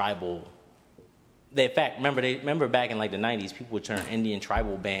Indian tribal In fact, remember back in like the 90s, people would turn Indian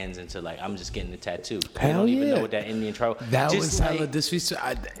tribal bands into like, I'm just getting a tattoo. They Hell don't even yeah. know what that Indian tribal. That just was like, hella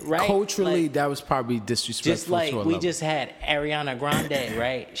disrespectful. Right? Culturally, Like, that was probably disrespectful. just like to a we level. just had Ariana Grande,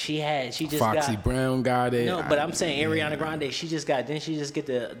 right? She just Foxy got Brown got it. no, but I'm saying Ariana Grande. Didn't she just get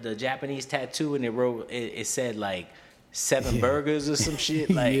the Japanese tattoo and it said like 7 burgers or some shit?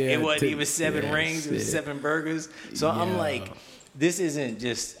 Like Yeah, it wasn't even 7 yes, rings, it was yeah. 7 burgers. So I'm Yeah. like, this isn't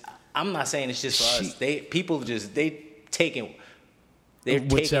just. I'm not saying it's just for us. They're taking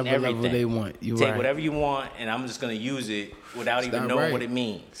Whichever everything. level they want. You Take right. whatever you want, and I'm just gonna use it without even not knowing right. what it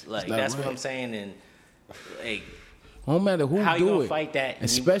means. Like not that's what right. I'm saying. And like, No matter who How you do gonna it, fight that?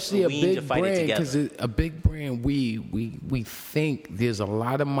 especially We a need to big fight it brand, together. because a big brand, we think there's a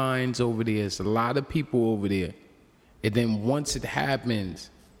lot of minds over there, there's a lot of people over there, and then once it happens,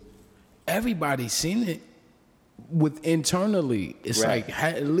 everybody's seen it. With internally, it's Right. like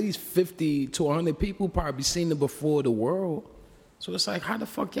at least 50 to 100 people probably seen it before the world. So it's like, how the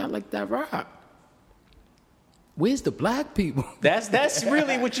fuck y'all like that rock? Where's the black people? that's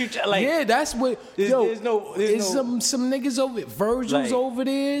really what you like. Yeah, that's what. There's no- some niggas over. Virgil's Like- over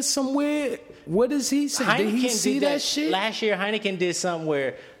there somewhere. What does he say? Did he Heineken see did that shit? last year? Heineken did something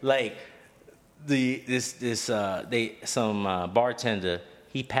where like some bartender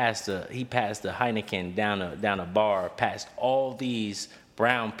he passed the Heineken down a bar past all these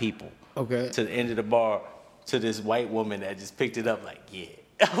brown people. Okay. To the end of the bar to this white woman that just picked it up like yeah.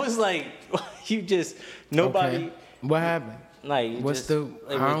 I was like you just nobody. Okay. What happened? Like What's just, the-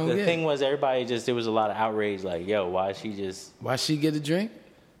 it I was- don't the get thing it. was everybody just there was a lot of outrage like yo why is she just Why she get a drink?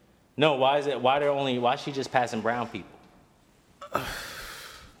 no why she just passing brown people.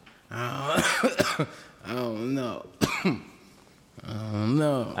 I don't know. I don't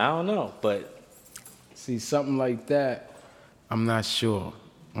know. I don't know but See, something like that, I'm not sure.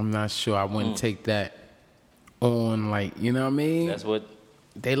 I wouldn't take that on, like, you know what I mean? that's what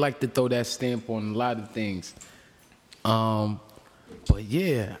They like to throw that stamp on a lot of things. But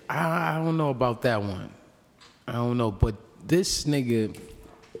yeah, I don't know about that one. I don't know. But this nigga,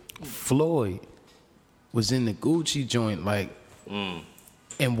 Floyd, was in the Gucci joint, like,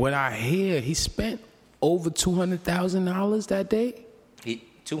 and what I hear, he spent over $200,000 that day.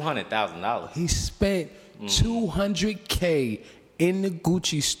 $200,000. He spent $200K in the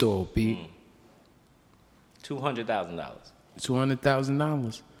Gucci store, B. $200,000.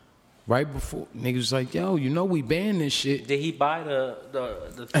 $200,000. Right before niggas was like, yo, you know we banned this shit. Did he buy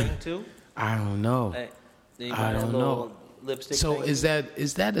the thing too? I don't know. Did he I buy that don't little know. lipstick So thing? is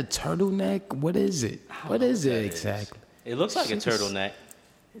that a turtleneck? What is it? What is it exactly? It looks like a Shit is- turtleneck.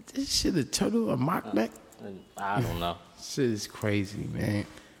 This shit a turtle, a mock neck? I don't know. Shit is crazy, man.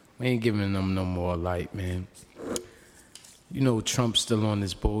 We ain't giving them no more light, man. You know Trump's still on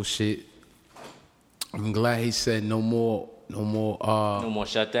this bullshit. I'm glad he said no more No more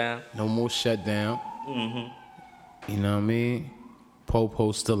shutdown. no more shutdown. Mm-hmm. You know what I mean?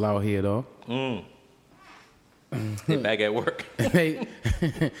 Popo's still out here though. They back at work.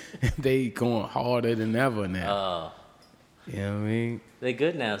 they going harder than ever now. You know what I mean? They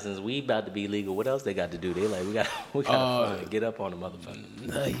good now since weed about to be legal. What else they got to do? They like we got to get up on the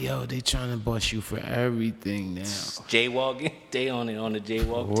motherfucker. Yo, they trying to bust you for everything now. Jaywalking. They on the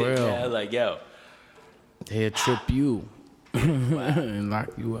jaywalk For tip. real. Yeah, like yo. They'll trip you and lock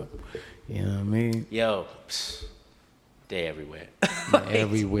you up. You know what I mean? Yo, they everywhere.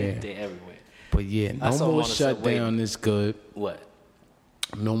 Everywhere. They everywhere. But yeah, I no saw more one on the subway. shutdown is good. What?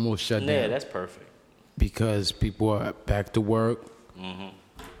 No more shutdown. Yeah, that's perfect. Because people are back to work. Mm-hmm.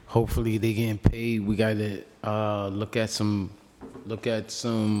 Hopefully they getting paid. We got to look at some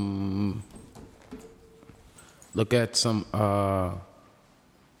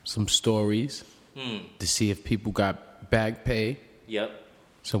stories to see if people got back pay. Yep.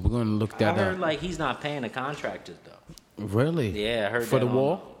 So we're gonna look I that heard up. like he's not paying the contractors though. Really? Yeah, I heard for that the on-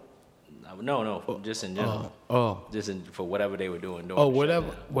 wall. No, just in general. Oh, For whatever they were doing. during oh, the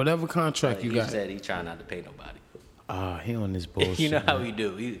shutdown. whatever contract Like, you he got. said he's trying not to pay nobody. He on this bullshit. You know how man. he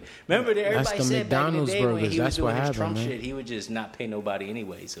do. Remember that everybody the said McDonald's back in the day when burgers, he was that's doing what his happened, Trump man. shit, he would just not pay nobody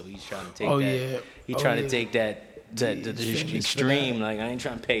anyway. So he's trying to take Oh, that. yeah. He's Oh, trying to yeah. take that to He's the famous for extreme. that. Like I ain't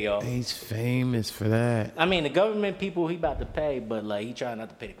trying to pay y'all. He's famous for that. I mean, the government people he about to pay, but like he trying not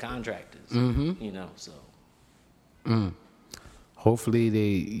to pay the contractors. Mm-hmm. You know, so Hopefully they,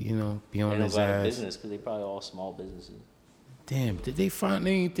 be they on don't his go out of ass. business because they probably all small businesses. Damn, did they find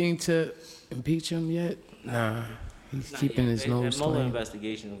anything to impeach him yet? Nah, he's keeping his nose That Mueller clean.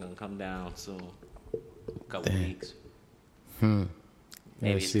 investigation is gonna come down soon. A couple Damn. weeks. Maybe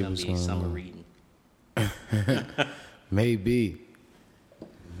Let's it's see gonna what's be going summer on. reading. Maybe.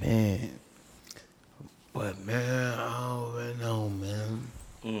 Man. But man, I don't really know, man.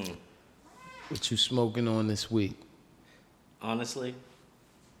 Mm. What you smoking on this week? Honestly,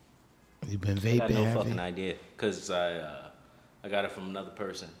 You been I vaping got no heavy? fucking idea. Because I got it from another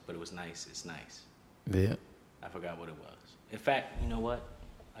person, but it was nice. It's nice. Yeah. I forgot what it was. In fact, you know what?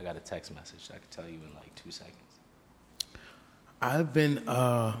 I got a text message I could tell you in like 2 seconds. I've been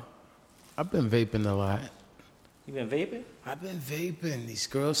vaping a lot. You been vaping? I've been vaping these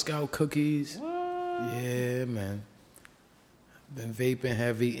Girl Scout cookies. What? Yeah, man. Been vaping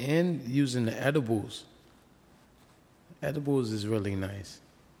heavy and using the edibles. Edibles is really nice.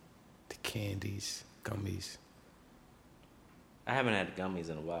 The candies, gummies. I haven't had gummies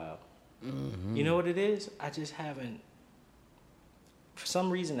in a while. Mm-hmm. You know what it is? I just haven't. For some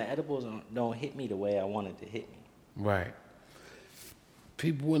reason, the edibles don't hit me the way I want it to hit me. Right.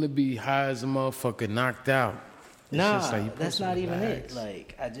 People want to be high as a motherfucker, knocked out. It's Nah, just like you that's supposed to not even it. relax.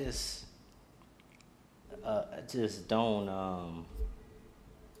 Like I just don't.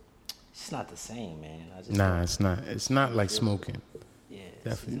 It's not the same, man. I just Nah, it's not. It's not like smoking. yeah, it's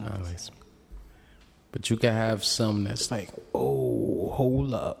Definitely just not the like same. smoking. But you can have some that's like, oh,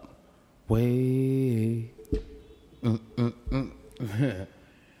 hold up. Wait.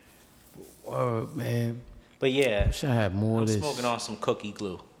 Word, man. But yeah, Wish I had more I'm of this. smoking on some cookie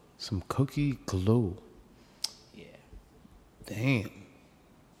glue. Some cookie glue. Yeah, Damn.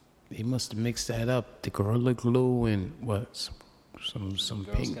 They must have mixed that up. The Gorilla Glue and what? Some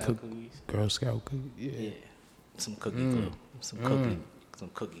Girl pink Scout cookies. Girl Scout cookies. Yeah. yeah, some cookie glue, some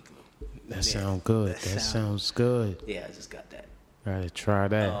cookie glue. That Yeah, sounds good. That sounds good. Yeah, I just got that. Gotta try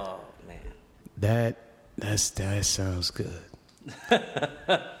that. Oh man, That sounds good.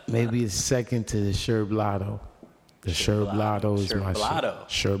 Maybe it's second to the Sherblato. The Sherblato is my Sherblato.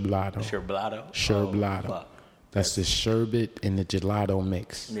 shit. Sherblato. Sherblato. Sherblato. Oh, fuck. That's the sherbet and the gelato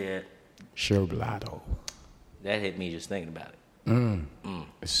mix. Yeah, Sherblato. that hit me just thinking about it.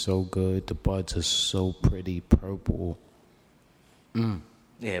 It's so good. The buds are so pretty purple.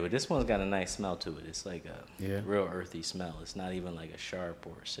 Yeah, but this one's got a nice smell to it. It's like a Yeah. real earthy smell. It's not even like a sharp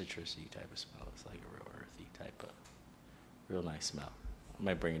or citrusy type of smell. It's like a real earthy type of, real nice smell. I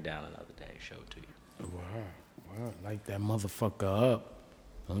might bring it down another day, show it to you. Wow. Light that motherfucker up.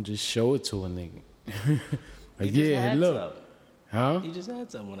 Don't just show it to a nigga. Like, You just yeah, had look. some. Huh? You just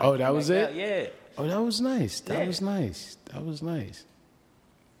had some. When Oh, I that came was back it? out. Yeah. Oh, that was nice. That Yeah. was nice. That was nice.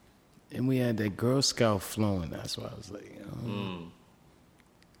 And we had that Girl Scout flowing. That's why I was like,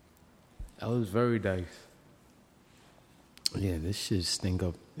 that was very nice. Yeah, this shit stink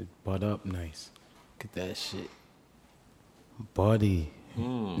up. It butt up nice. Look at that shit. Buddy.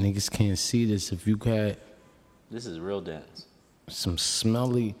 Niggas can't see this. If you got This is real dense. some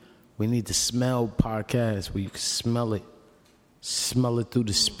smelly, we need to smell podcast where you can smell it. Smell it through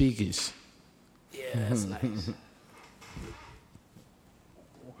the speakers. Yeah, that's nice.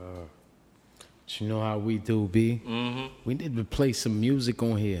 But you know how we do, B? Mm-hmm. We need to play some music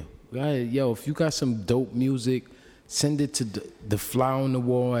on here. Yo, if you got some dope music, send it to the fly on the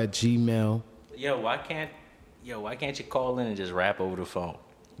wall at Gmail. Yo, why can't you call in and just rap over the phone?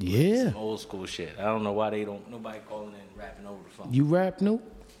 Yeah. Some old school shit. I don't know why nobody calling in and rapping over the phone. You rap, no?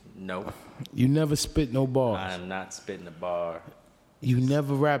 Nope. You never spit no bars. I am not spitting a bar. You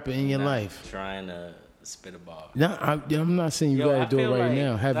never rap it in your Not life. trying to spit a bar. No, I'm not saying you Yo, I gotta do it feel right like-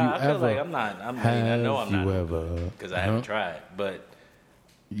 now. Have nah, you I feel ever? like I'm not. I know I'm Have not. you ever? Because I haven't tried. But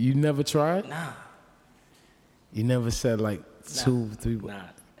You never tried? nah, You never said like 2, 3.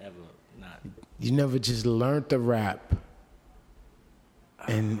 not ever. Not. You never just learned to rap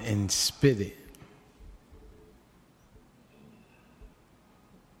and spit it.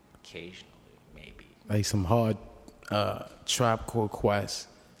 Occasionally, maybe. Like some hard Trap Core Quest.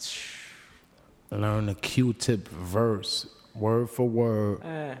 Learn a Q-Tip verse, word for word.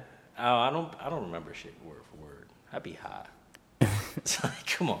 I don't remember shit word for word. I'd be high. It's like,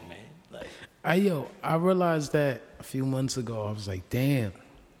 come on, man. Like, I realized that a few months ago. I was like, damn,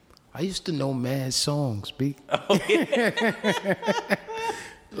 I used to know mad songs, B. oh yeah.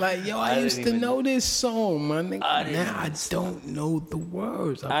 Like, I didn't used to even- know this song, my nigga. I didn't Now I don't know the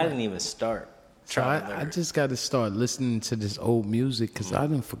words. I didn't even start. So trying to I learn. just got to start listening to this old music because I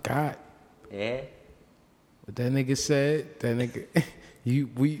done forgot Yeah. what that nigga said. That nigga,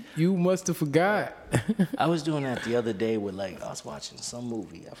 you must have forgot. I was doing that the other day with I was watching some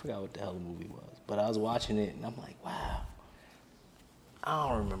movie. I forgot what the hell the movie was, but I was watching it and I'm like, wow, I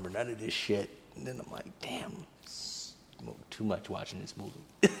don't remember none of this shit. And then I'm like, damn, too much watching this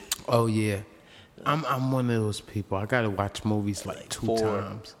movie. Oh yeah, I'm one of those people. I gotta watch movies like 2 4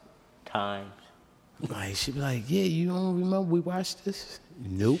 times. times. Like she be like, yeah, you don't remember we watched this?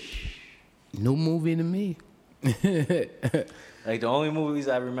 Nope. New movie to me. Like the only movies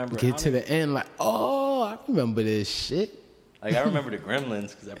I remember. Get to the end, like, oh, I remember this shit. Like I remember the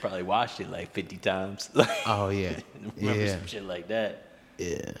Gremlins because I probably watched it like 50 times. Oh yeah, remember some shit like that.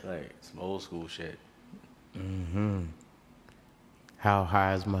 Yeah, like some old school shit. How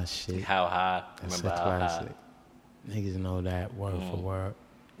High is my shit. How High? That's Remember a How classic. High? Niggas know that word for word.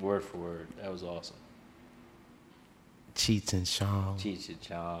 Word for word. That was awesome. Cheech and Chong. Cheech and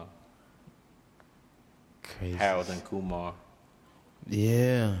Chong. Crazy. Harold and Kumar.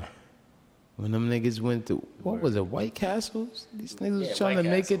 Yeah. When them niggas went to, what was it, White Castles? These niggas was trying White to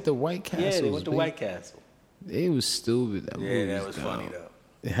make Castle. it to White Castles. Yeah, they went to baby. White Castle. It was stupid. That movie Yeah, that was funny dumb.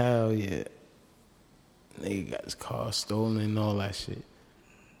 though. Hell yeah. Nigga got his car stolen and all that shit.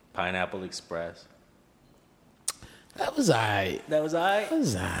 Pineapple Express. That was alright. That was alright. That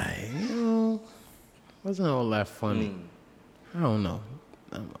was alright. You know, wasn't all that funny. I don't know.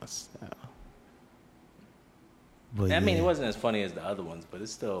 Not my style. But I mean, yeah. it wasn't as funny as the other ones, but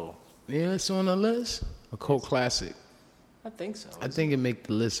it's still. Yeah, it's on the list. A cult classic. I think so. I think it make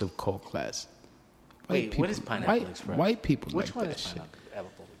the list of cult classic. Wait, what is Pineapple Express? White people Which like one that is shit.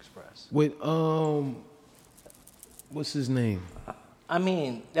 Pineapple Express? With what's his name? I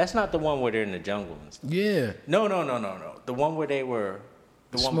mean, that's not the one where they're in the jungle and stuff. Yeah, No. The one where they were.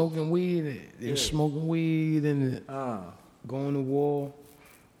 The one. smoking weed. They're smoking weed and going to war.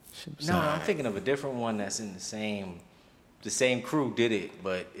 Shit was No, alright. I'm thinking of a different one that's in the same crew did it,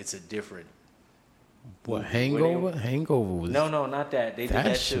 but it's a different. What, movie. Hangover? Hangover was No, not that. They did That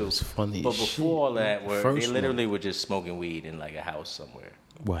that shit too. was funny But as before all shit. that, where First they one. literally were just smoking weed in like a house somewhere.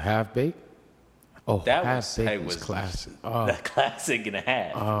 what, Half Baked? Oh, That Half Baked was was classic. Oh, a classic and a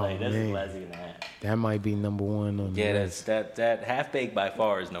half. Oh, Like that's man. a classic and a half. that might be number one on the Yeah, list. that Half Baked by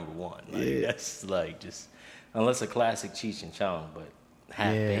far is number one. Like, Yeah. That's like just unless a classic Cheech and Chong, but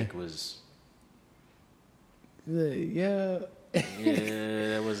Half Yeah. Baked was Yeah.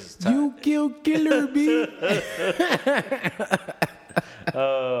 that was You kill Killer B.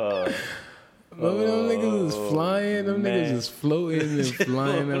 oh Remember them niggas was flying? Them man. niggas was floating and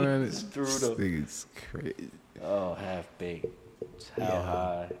flying around. Through This the- nigga's crazy. oh Half Baked. How Yeah.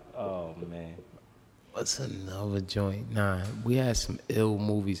 high? Oh man. What's another joint? Nah, we had some ill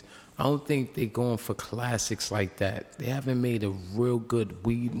movies. I don't think they going for classics like that. They haven't made a real good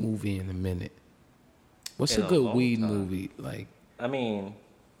weed movie in a minute. What's In a a good long weed time. movie? Like, I mean,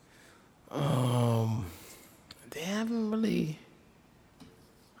 they haven't really.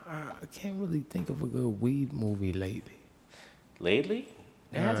 I can't really think of a good weed movie lately. lately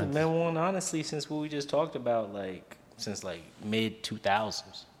there hasn't Nah. been one honestly since what we just talked about, like since like mid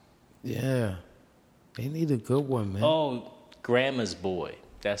 2000s. Yeah, they need a good one, man. Oh, Grandma's Boy.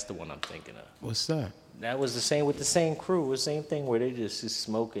 That's the one I'm thinking of. What's that? That was the same with the same crew. It was the same thing where they just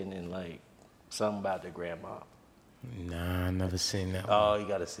smoking and like something about their grandma. Nah, I never seen that one. Oh, you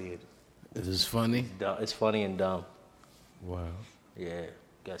gotta see it. It was funny. It's funny and dumb. Wow. Yeah,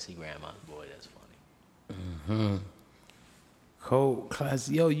 gotta see Grandma's Boy. That's funny. Cold class.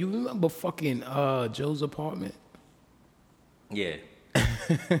 Yo, you remember fucking Joe's Apartment? Yeah.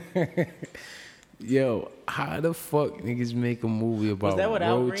 Yo, how the fuck niggas make a movie about that with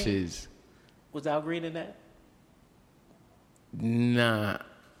Al Green? roaches? Was Al Green in that? Nah.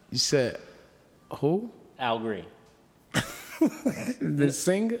 You said who? Al Green. The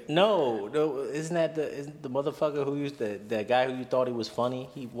singer? No, isn't the motherfucker who used that guy who you thought he was funny?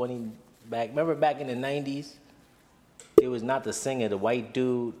 Remember back in the 90s? It was not the singer, the white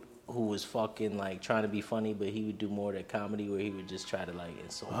dude who was fucking like trying to be funny, but he would do more of that comedy where he would just try to like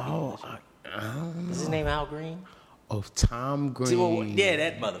insult Oh, people. I don't know. Is his name Al Green? Of Tom Green. See, well, yeah,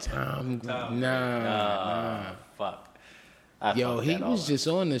 that motherfucker. Tom Green. Tom Nah. Fuck. Yo, fucked he that all was up. just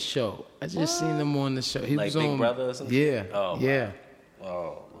on the show. I just seen him on the show. He Like was Big on Brother or something? Yeah. Oh, yeah.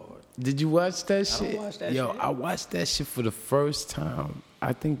 Oh Lord. Did you watch that shit? watch that Yo, shit. I watched that shit for the first time.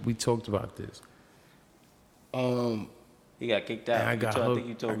 I think we talked about this. He got kicked out. And I got I hooked. think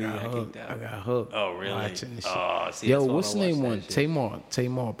you told me he got kicked out. I got hooked. Oh, really? Watching the shit. Oh, see, Yo, that's why I what's the don't name watch one? that shit.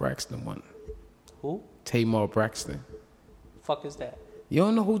 Tamar Braxton one. Who? Tamar Braxton. Fuck is that? You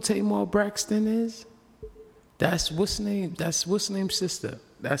don't know who Tamar Braxton is? That's what's name sister.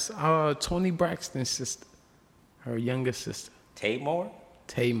 That's Tony Braxton's sister. Her younger sister. Tamar?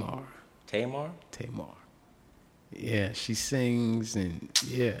 Tamar. Tamar? Yeah, she sings and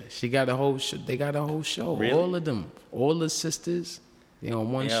yeah, she got a whole show. They got a whole show. Really? All of them, all the sisters, they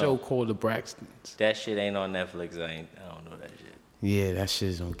on one Yo. show called The Braxtons. That shit ain't on Netflix. I don't know that shit. Yeah, that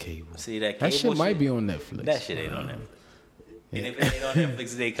shit's on cable. See that cable That shit might be on Netflix. That shit ain't on Netflix. And if it ain't on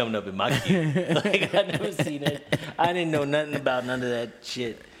Netflix, it ain't coming up in my queue. Like I never seen it. I didn't know nothing about none of that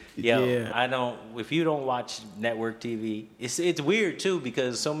shit. Yo, Yeah. I don't. If you don't watch network TV, it's weird too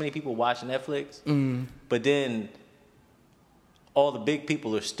because so many people watch Netflix, but then all the big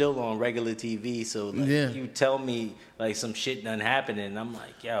people are still on regular TV. So like, you tell me like some shit done happening, and I'm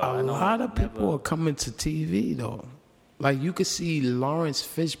like, yo, A lot of people are coming to TV though. Like you could see Lawrence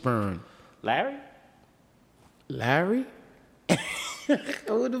Fishburne. Larry?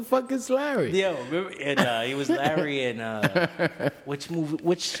 Who the fuck is Larry? Yo, remember, and he was Larry in which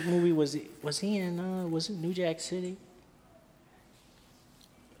movie was he? Was he in? Was it New Jack City?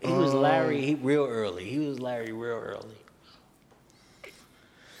 He was Larry real early. He was Larry real early.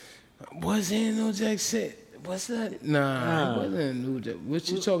 Was he in New Jack City? What's that? Nah, he wasn't in New Jack. What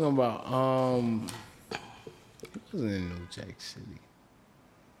you talking about? He wasn't in New Jack City.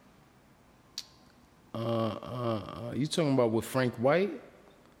 You talking about with Frank White?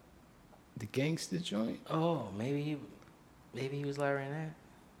 The gangster joint? Oh, maybe he was Larry in that.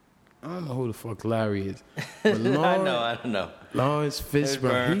 I don't know who the fuck Larry is. But I don't know. Lawrence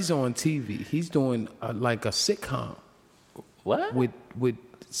Fishburne, he's on TV. He's doing like a sitcom. What? With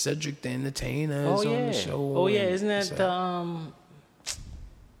Cedric the Entertainer is on the show. Oh yeah, isn't that man,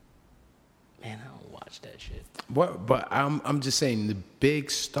 I don't watch that shit. But I'm just saying the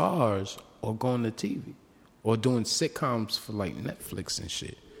big stars are going to TV or doing sitcoms for like Netflix and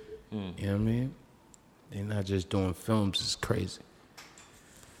shit. You know what I mean? They're not just doing films. It's crazy.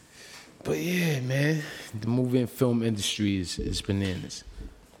 But yeah, man, the movie and film industry is bananas.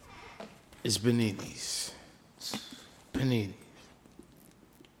 It's bananas. Panini.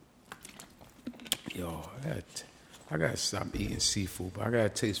 Yo, I gotta stop eating seafood, but I got a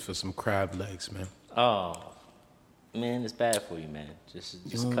taste for some crab legs, man. Oh, man, it's bad for you, man. Just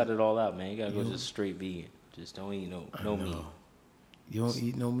cut it all out, man. You gotta go just straight vegan. Just don't eat no meat. You don't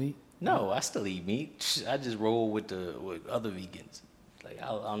eat no meat? No, I still eat meat. I just roll with other vegans. Like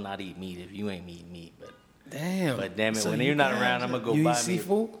I'll not eat meat if you ain't eating meat. But damn it, so when you're not around, I'm gonna go buy eat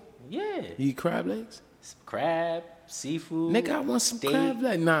seafood? Yeah. You eat crab legs? Crab, seafood. Nigga, I want some steak. crab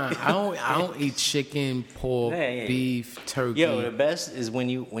legs. Nah, I don't eat chicken, pork, beef, turkey. Yo, the best is when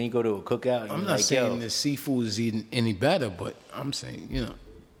you go to a cookout. And I'm not saying the seafood is eating any better, but I'm saying, you know.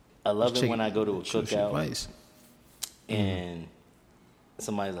 I love it when I go to a cookout and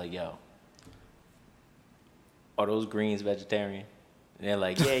somebody's like, yo, are those greens vegetarian? And they're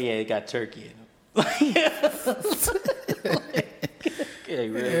like, yeah, it got turkey in them. Yeah,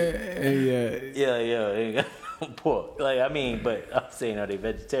 it got no pork. Like, I mean, but I'm saying, are they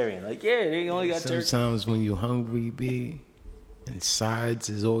vegetarian? Like, yeah, they only got turkey. Sometimes when you're hungry, B, and sides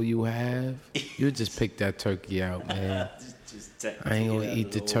is all you have, you just pick that turkey out, man. I ain't gonna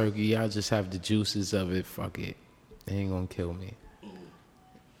eat the turkey. I'll just have the juices of it. Fuck it. They ain't gonna kill me.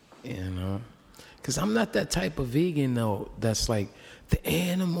 You know? Because I'm not that type of vegan, though, that's like the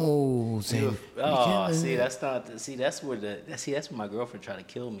animals and that's where my girlfriend tried to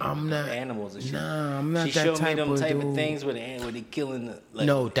kill me. I'm not animals and shit. Nah, I'm not she that showed type me them of type dude. of things where they killing the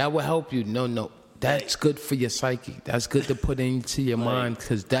no, that will help you. No. That's good for your psyche. That's good to put into your mind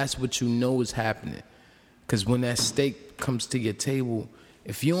because that's what you know is happening. Because when that steak comes to your table,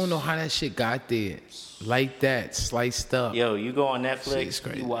 if you don't know how that shit got there, like that, sliced up. Yo, you go on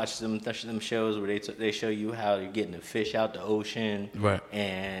Netflix, you watch them shows where they show you how you're getting the fish out the ocean, right?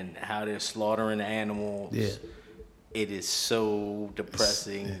 And how they're slaughtering the animals. Yeah, it is so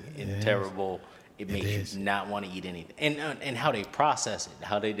depressing and terrible. It makes you not want to eat anything, and how they process it,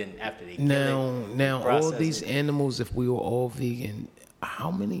 how they didn't after they kill it. Now all these animals, if we were all vegan,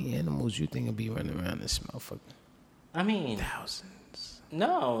 how many animals you think would be running around this motherfucker? I mean, thousands.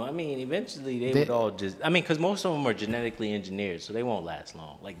 No, I mean, eventually they would all just... I mean, because most of them are genetically engineered, so they won't last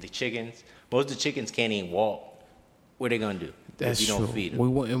long. Like the chickens, most of the chickens can't even walk. What are they going to do if you don't feed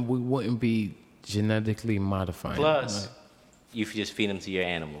them? We wouldn't be genetically modifying. Plus, you just feed them to your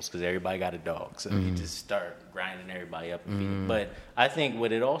animals, because everybody got a dog. So you just start grinding everybody up and feed them. But I think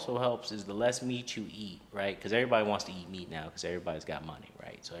what it also helps is the less meat you eat, right? Because everybody wants to eat meat now, because everybody's got money,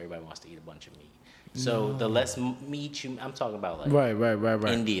 right? So everybody wants to eat a bunch of meat. So the less meat I'm talking about like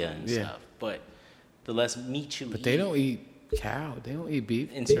right. India and stuff. But the less meat you eat. But they don't eat cow. They don't eat beef.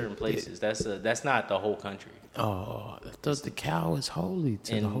 In certain places. That's not the whole country. Oh, I thought the cow is holy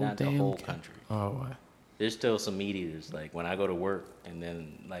to the whole damn the whole country. Oh, right. There's still some meat eaters. Like when I go to work and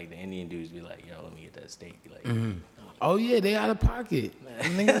then like the Indian dudes be like, yo, let me get that steak. Like, oh yeah, they out of pocket.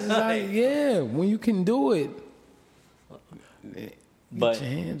 Niggas is like, when you can do it. Get your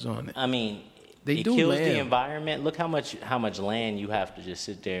hands on it. I mean, it kills the environment. Look how much land you have to just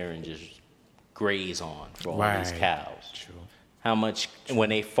sit there and just graze on for all these cows. True. How much when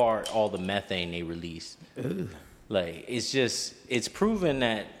they fart, all the methane they release. Ugh. Like it's proven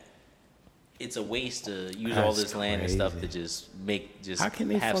that it's a waste to use all this land and stuff to just How can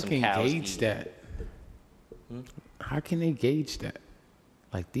they have some fucking cows gauge eat. that? How can they gauge that?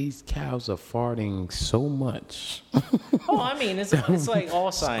 Like, these cows are farting so much. Oh, I mean, it's like all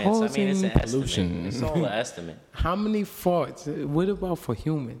science. I mean, it's an causing pollution. estimate. It's all an estimate. How many farts? What about for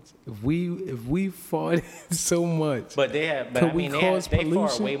humans? If we farted so much, But they have, Could we cause they fart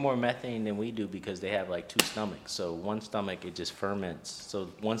pollution? way more methane than we do because they have like 2 stomachs. So one stomach, it just ferments. So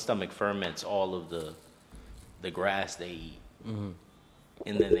one stomach ferments all of the grass they eat, and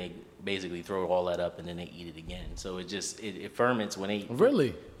then they basically throw all that up and then they eat it again. So it ferments when they eat.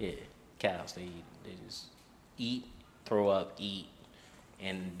 Really? Yeah, cows they just eat, throw up, eat,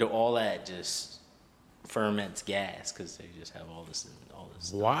 and all that just ferments gas because they just have all this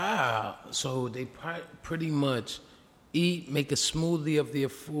stuff. Wow. So they pretty much eat, make a smoothie of their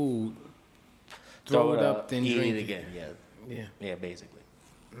food, throw it up, then eat drink it again. Yeah, basically.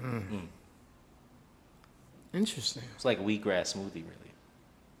 Interesting. It's like a wheatgrass smoothie, really.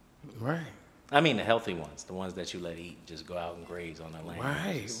 Right. I mean, the healthy ones, the ones that you let eat, just go out and graze on the land.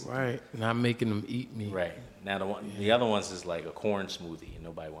 Right. Not making them eat me. Right. Now the other ones is like a corn smoothie, and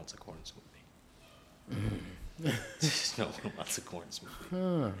nobody wants a corn smoothie. No one wants a corn smoothie.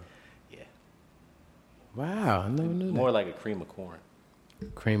 Huh. Yeah. Wow. I never knew that. More like a cream of corn.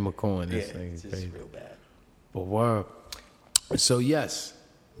 Cream of corn. Yeah, That's like it's just crazy. real bad. But wow. So yes.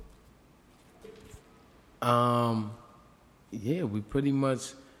 Yeah, we pretty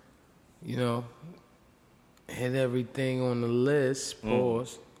much, hit everything on the list.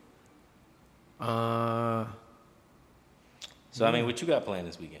 Pause. So I mean, what you got planned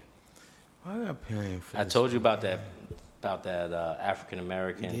this weekend? I got planned for I this. told you about that African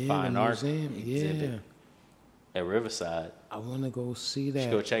American Yeah, fine the art museum. exhibit at Riverside. I want to go see You that.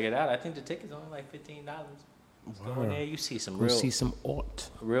 should go check it out. I think the ticket's only like $15. Go in there, you see some Go real see some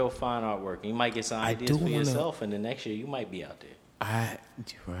art. real fine artwork. You might get some ideas do for wanna- yourself, and the next year you might be out there.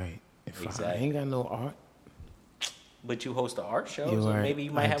 You're right. If I Exactly. ain't got no art, But you host an art show, You're so right. maybe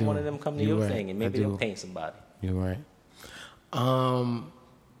you might I have do. one of them come to You're your right. thing, and I maybe they'll do. paint somebody. you're right.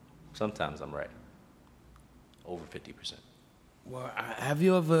 Sometimes I'm right. Over 50%. Well, have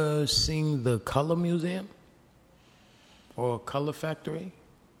you ever seen the Color Museum or Color Factory?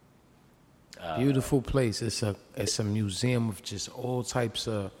 Beautiful place. It's a museum of just all types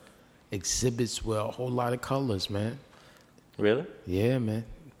of exhibits with a whole lot of colors, man. Really? Yeah, man.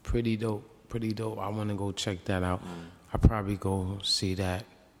 Pretty dope. I want to go check that out. I'll probably go see that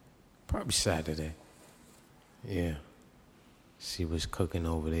probably Saturday. Yeah. See what's cooking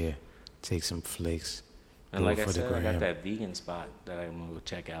over there. Take some flicks. And do like it I for the said, I got gram. that vegan spot that I'm going to go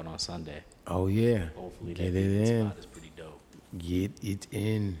check out on Sunday. Oh, yeah. Hopefully Get that it vegan in. spot is pretty dope. Get it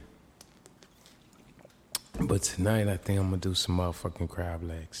in. But tonight, I think I'm going to do some motherfucking crab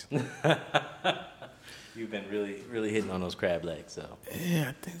legs. You've been really, really hitting on those crab legs, so. Yeah,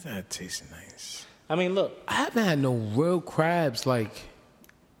 I think that tastes nice. I mean, look. I haven't had no real crabs. Like,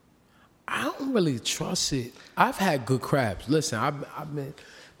 I don't really trust it. I've had good crabs. Listen, I've been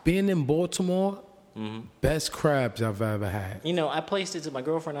being in Baltimore. Best crabs I've ever had. You know, I placed it to my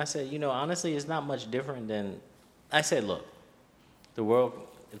girlfriend. I said, honestly, it's not much different than. I said, look,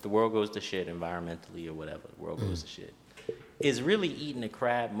 if the world goes to shit environmentally or whatever, the world goes to shit. Is really eating a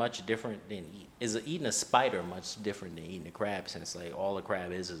crab much different than is eating a spider much different than eating a crab? Since like all a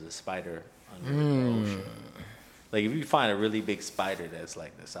crab is a spider under the ocean. Like if you find a really big spider that's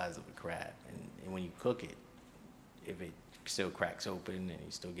like the size of a crab, and when you cook it, if it still cracks open and you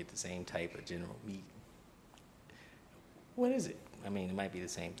still get the same type of general meat, what is it? I mean, it might be the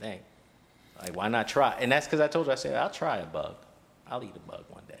same thing. Like why not try? And that's because I told you, I said I'll try a bug. I'll eat a bug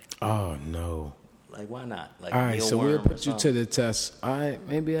one day. Oh, no. Like why not? Like All right, so we'll mealworm or put you to something. the test. All right,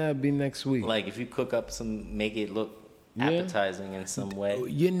 maybe that'll be next week. Like if you cook up make it look appetizing in some way.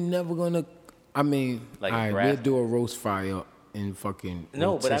 You're never going to, I mean, Like all a right, crab? we'll do a roast fire and fucking.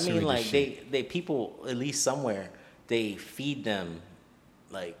 No, but I rotisserie mean the like shit. they people at least somewhere they feed them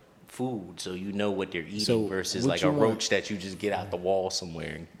like food so you know what they're eating So, versus what like you a want- roach that you just get out the wall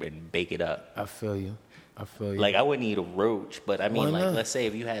somewhere and bake it up. I feel you. Like I wouldn't eat a roach, but I mean Why like not? let's say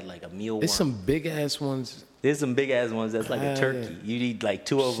if you had like a mealworm. There's some big ass ones. There's some big ass ones that's like a Yeah. turkey. You need like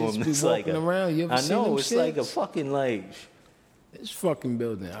 2 of Shits them. be It's like walking around. You ever I seen know them it's like a shits? fucking like. This fucking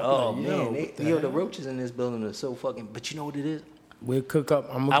building. I'm Oh like, man, what the the hell? roaches in this building are so fucking. But you know what it is? We'll cook up.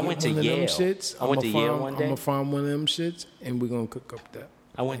 I'm I gonna went get to one of them Yale. shits. I went to Yale one day. I'm gonna find one of them shits, and we're gonna cook up that.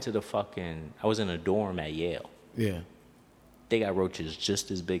 I went to I was in a dorm at Yale. Yeah. They got roaches just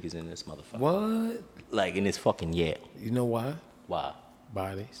as big as in this motherfucker. What? Like in this fucking Yale. You know why? Why?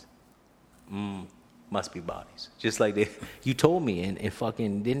 Bodies. must be bodies. Just like you told me and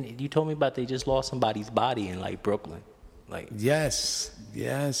fucking didn't you told me about they just lost somebody's body in like Brooklyn, like Yes,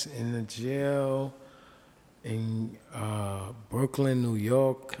 in the jail in Brooklyn, New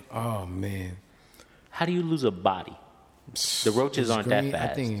York. Oh man, how do you lose a body? The roaches aren't that Green,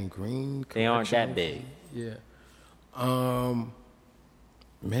 fast. I think in Green. They aren't that Correctional. big. Yeah.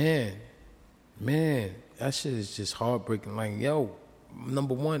 Man, that shit is just heartbreaking. Like, yo,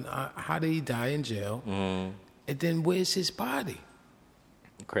 number one, how did he die in jail? And then where's his body?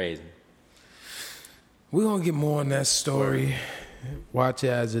 Crazy. We're gonna get more on that story. Watch it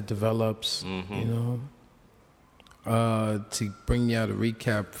as it develops. You know. To bring y'all the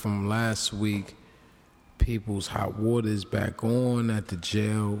recap from last week, people's hot water is back on at the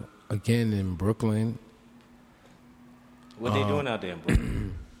jail again in Brooklyn. What they doing out there in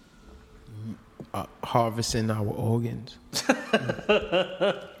Brooklyn? Harvesting our organs.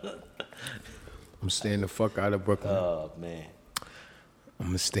 I'm staying the fuck out of Brooklyn. Oh man. I'm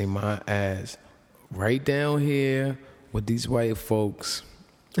gonna stay my ass right down here with these white folks.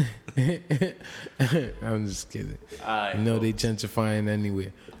 I'm just kidding. Alright, you know they gentrifying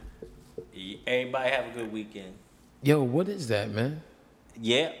anywhere. Everybody have a good weekend. Yo, what is that, man?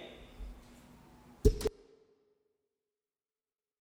 Yeah.